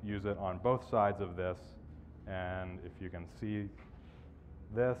will use it on both sides of this. And if you can see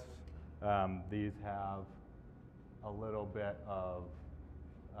this, these have a little bit of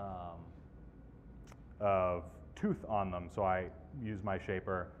tooth on them. So I use my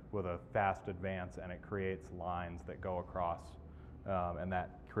shaper with a fast advance, and it creates lines that go across, and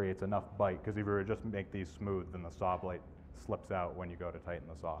that creates enough bite, because if you were to just make these smooth, then the saw blade slips out when you go to tighten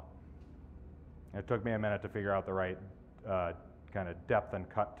the saw. It took me a minute to figure out the right kind of depth and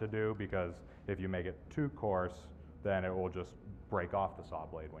cut to do, because if you make it too coarse, then it will just break off the saw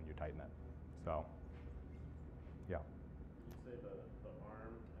blade when you tighten it. So, yeah. You say the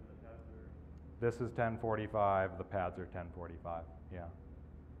arm and the pads are? This is 1045, the pads are 1045, yeah.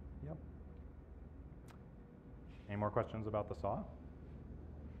 Yep. Any more questions about the saw?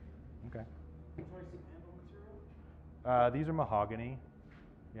 Okay. choice of handle material? These are mahogany,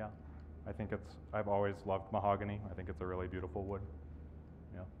 yeah. I've always loved mahogany. I think it's a really beautiful wood,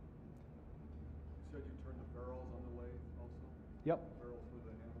 yeah. You said you turn the ferrules on the lathe also? Yep. Ferrules with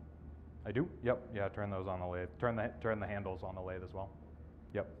the handle? I do, yep, yeah, turn those on the lathe. Turn the handles on the lathe as well.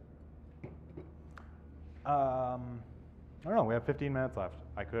 Yep. I don't know, we have 15 minutes left.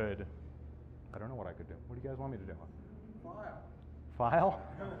 I don't know what I could do. What do you guys want me to do? File. File?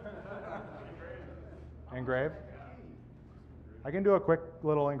 Engrave? I can do a quick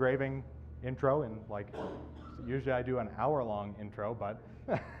little engraving intro in like Usually I do an hour-long intro, but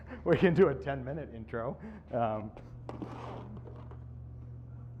we can do a 10-minute intro.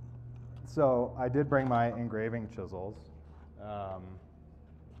 So I did bring my engraving chisels,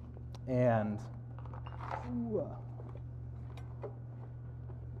 and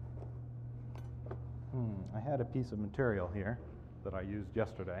I had a piece of material here that I used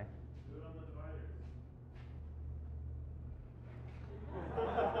yesterday. Do it on the dividers.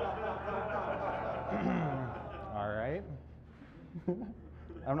 All right.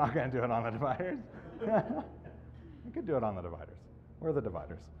 I'm not going to do it on the dividers. I could do it on the dividers. Where are the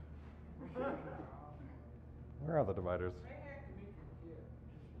dividers? Where are the dividers?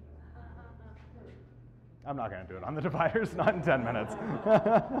 I'm not going to do it on the dividers, not in 10 minutes.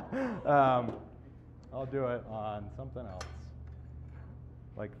 I'll do it on something else,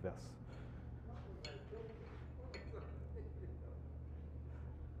 like this.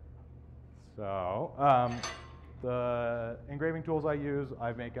 So, the engraving tools I use,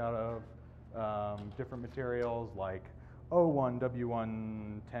 I make out of different materials like O1, W1,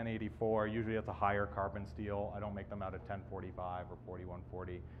 1084. Usually it's a higher carbon steel. I don't make them out of 1045 or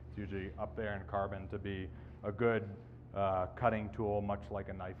 4140. It's usually up there in carbon to be a good cutting tool, much like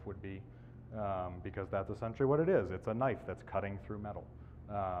a knife would be, because that's essentially what it is. It's a knife that's cutting through metal.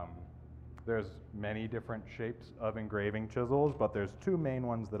 There's many different shapes of engraving chisels, but there's two main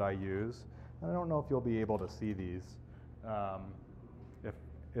ones that I use. I don't know if you'll be able to see these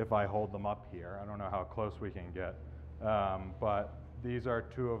if I hold them up here. I don't know how close we can get. But these are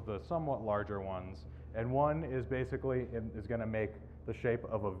two of the somewhat larger ones. And one is basically is going to make the shape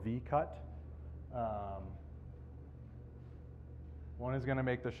of a V cut. One is going to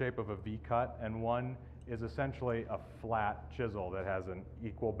make the shape of a V cut, and one is essentially a flat chisel that has an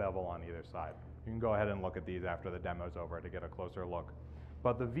equal bevel on either side. You can go ahead and look at these after the demo's over to get a closer look.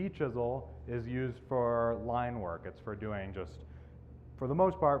 But the V chisel is used for line work. It's for doing just, for the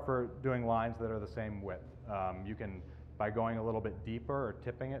most part, for doing lines that are the same width. You can, by going a little bit deeper or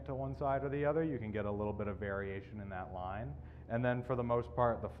tipping it to one side or the other, you can get a little bit of variation in that line. And then for the most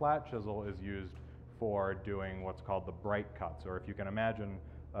part, the flat chisel is used for doing what's called the bright cuts, or if you can imagine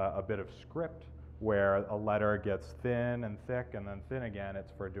a bit of script where a letter gets thin and thick and then thin again,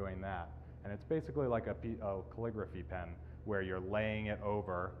 it's for doing that. And it's basically like a calligraphy pen where you're laying it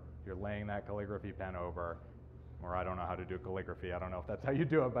over, you're laying that calligraphy pen over, or I don't know how to do calligraphy, I don't know if that's how you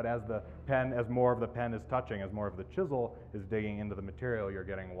do it, but as the pen, as more of the pen is touching, as more of the chisel is digging into the material, you're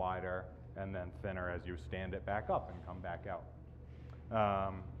getting wider and then thinner as you stand it back up and come back out.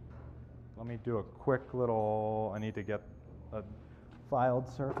 Let me do a quick little, I need to get a filed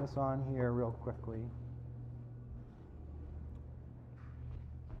surface on here real quickly.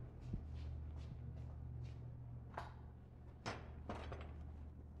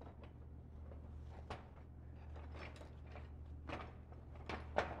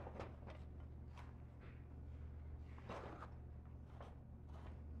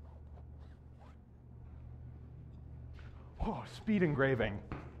 Oh, speed engraving.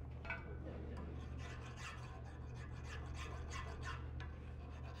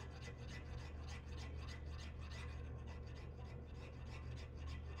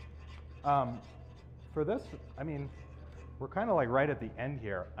 For this, I mean, we're kind of like right at the end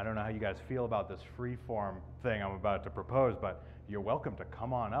here. I don't know how you guys feel about this free-form thing I'm about to propose, but you're welcome to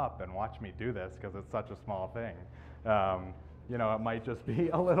come on up and watch me do this because it's such a small thing. You know, it might just be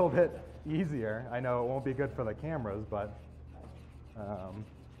a little bit easier. I know it won't be good for the cameras, but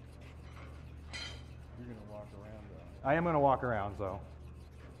You're going to walk around though. I am going to walk around, so.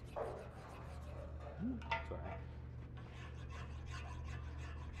 Sorry.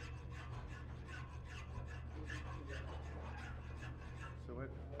 So what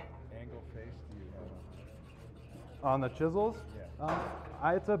angle face do you have? On the chisels? Yeah.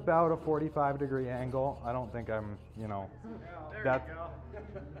 It's about a 45-degree angle. I don't think I'm, you know. There you go.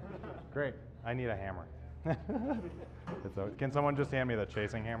 Great. I need a hammer. Can someone just hand me the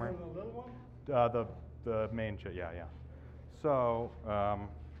chasing hammer? The little one? The main yeah. So, I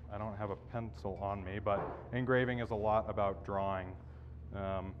don't have a pencil on me, but engraving is a lot about drawing.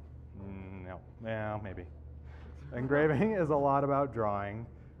 No, yeah, maybe. Engraving is a lot about drawing.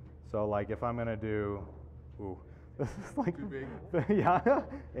 So, like, if I'm gonna do, ooh, this is like, Too big? yeah,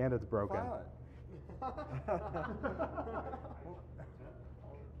 and it's broken. File it. To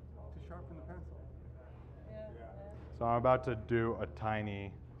sharpen the pencil. So I'm about to do a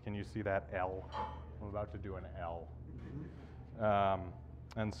tiny, can you see that L? I'm about to do an L.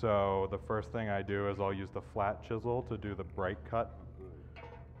 And so the first thing I do is I'll use the flat chisel to do the bright cut.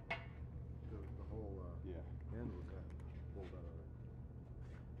 The whole end was that pulled out of it.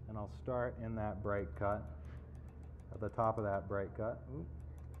 And I'll start in that bright cut. at the top of that bright cut. Oop.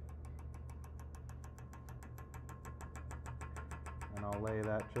 And I'll lay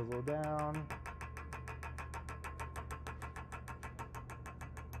that chisel down.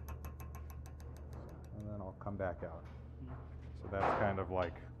 And then I'll come back out. So that's kind of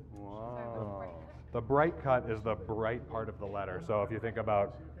like, Wow. the bright cut is the bright part of the letter. So if you think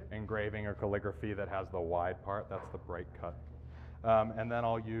about engraving or calligraphy that has the wide part, that's the bright cut. And then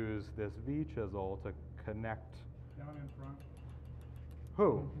I'll use this V chisel to connect. Down in front.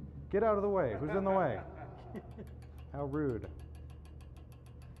 Who? Get out of the way. Who's in the way? How rude.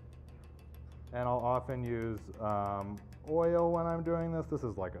 And I'll often use oil when I'm doing this. This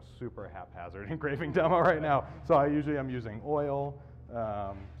is like a super haphazard engraving demo right now. So I usually am using oil.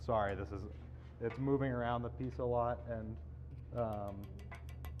 Sorry, it's moving around the piece a lot.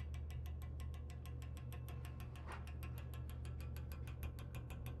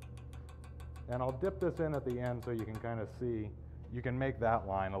 And I'll dip this in at the end so you can kind of see, you can make that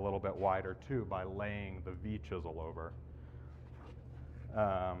line a little bit wider too by laying the V chisel over.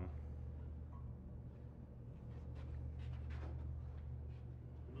 When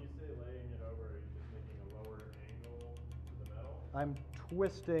you say laying it over, are you just making a lower angle to the metal I'm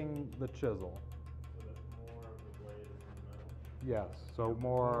twisting the chisel. so that more of the blade is in the metal? Yes, so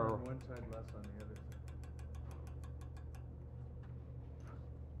more. on one side, less on the other side.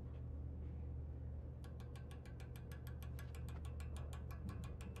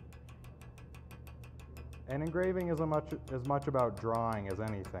 And engraving is as much about drawing as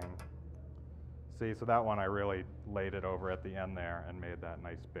anything. See, so that one I really laid it over at the end there and made that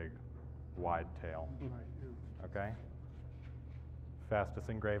nice big wide tail. Okay? Fastest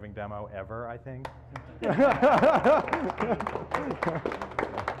engraving demo ever, I think. What if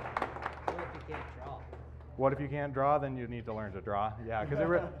you can't draw? What if you can't draw? Then you need to learn to draw. Yeah,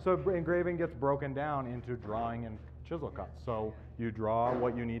 because so engraving gets broken down into drawing and chisel cuts. So you draw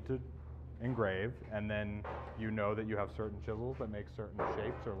what you need to engrave, and then you know that you have certain chisels that make certain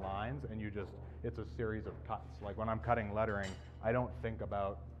shapes or lines, and it's a series of cuts. Like when I'm cutting lettering, I do think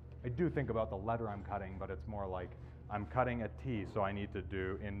about the letter I'm cutting, but it's more like I'm cutting a T, so I need to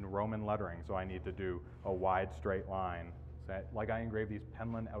do, in Roman lettering, so I need to do a wide straight line. So like I engrave these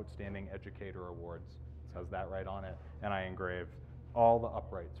Penland Outstanding Educator Awards. It says that right on it. And I engrave all the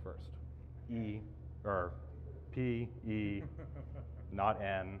uprights first. E, or P, E, not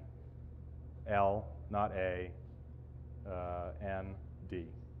N, L, not A, N, D.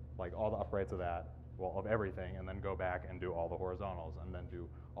 Like all the uprights of that, well, of everything, and then go back and do all the horizontals, and then do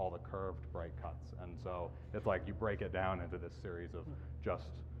all the curved bright cuts. And so it's like you break it down into this series of just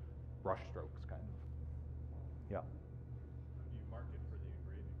brush strokes, kind of. Yeah. How do you mark it for the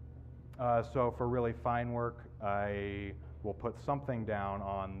engraving? So for really fine work, I will put something down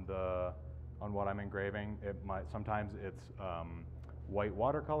on what I'm engraving. Sometimes it's white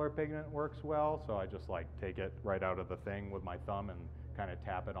watercolor pigment works well, so I just like take it right out of the thing with my thumb and kind of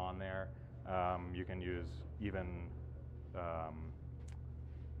tap it on there. You can use even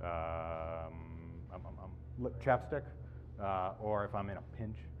chapstick, or if I'm in a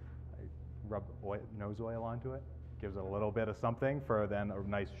pinch, I rub nose oil onto it. Gives it a little bit of something for then a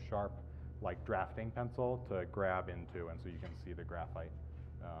nice sharp, like drafting pencil to grab into, and so you can see the graphite.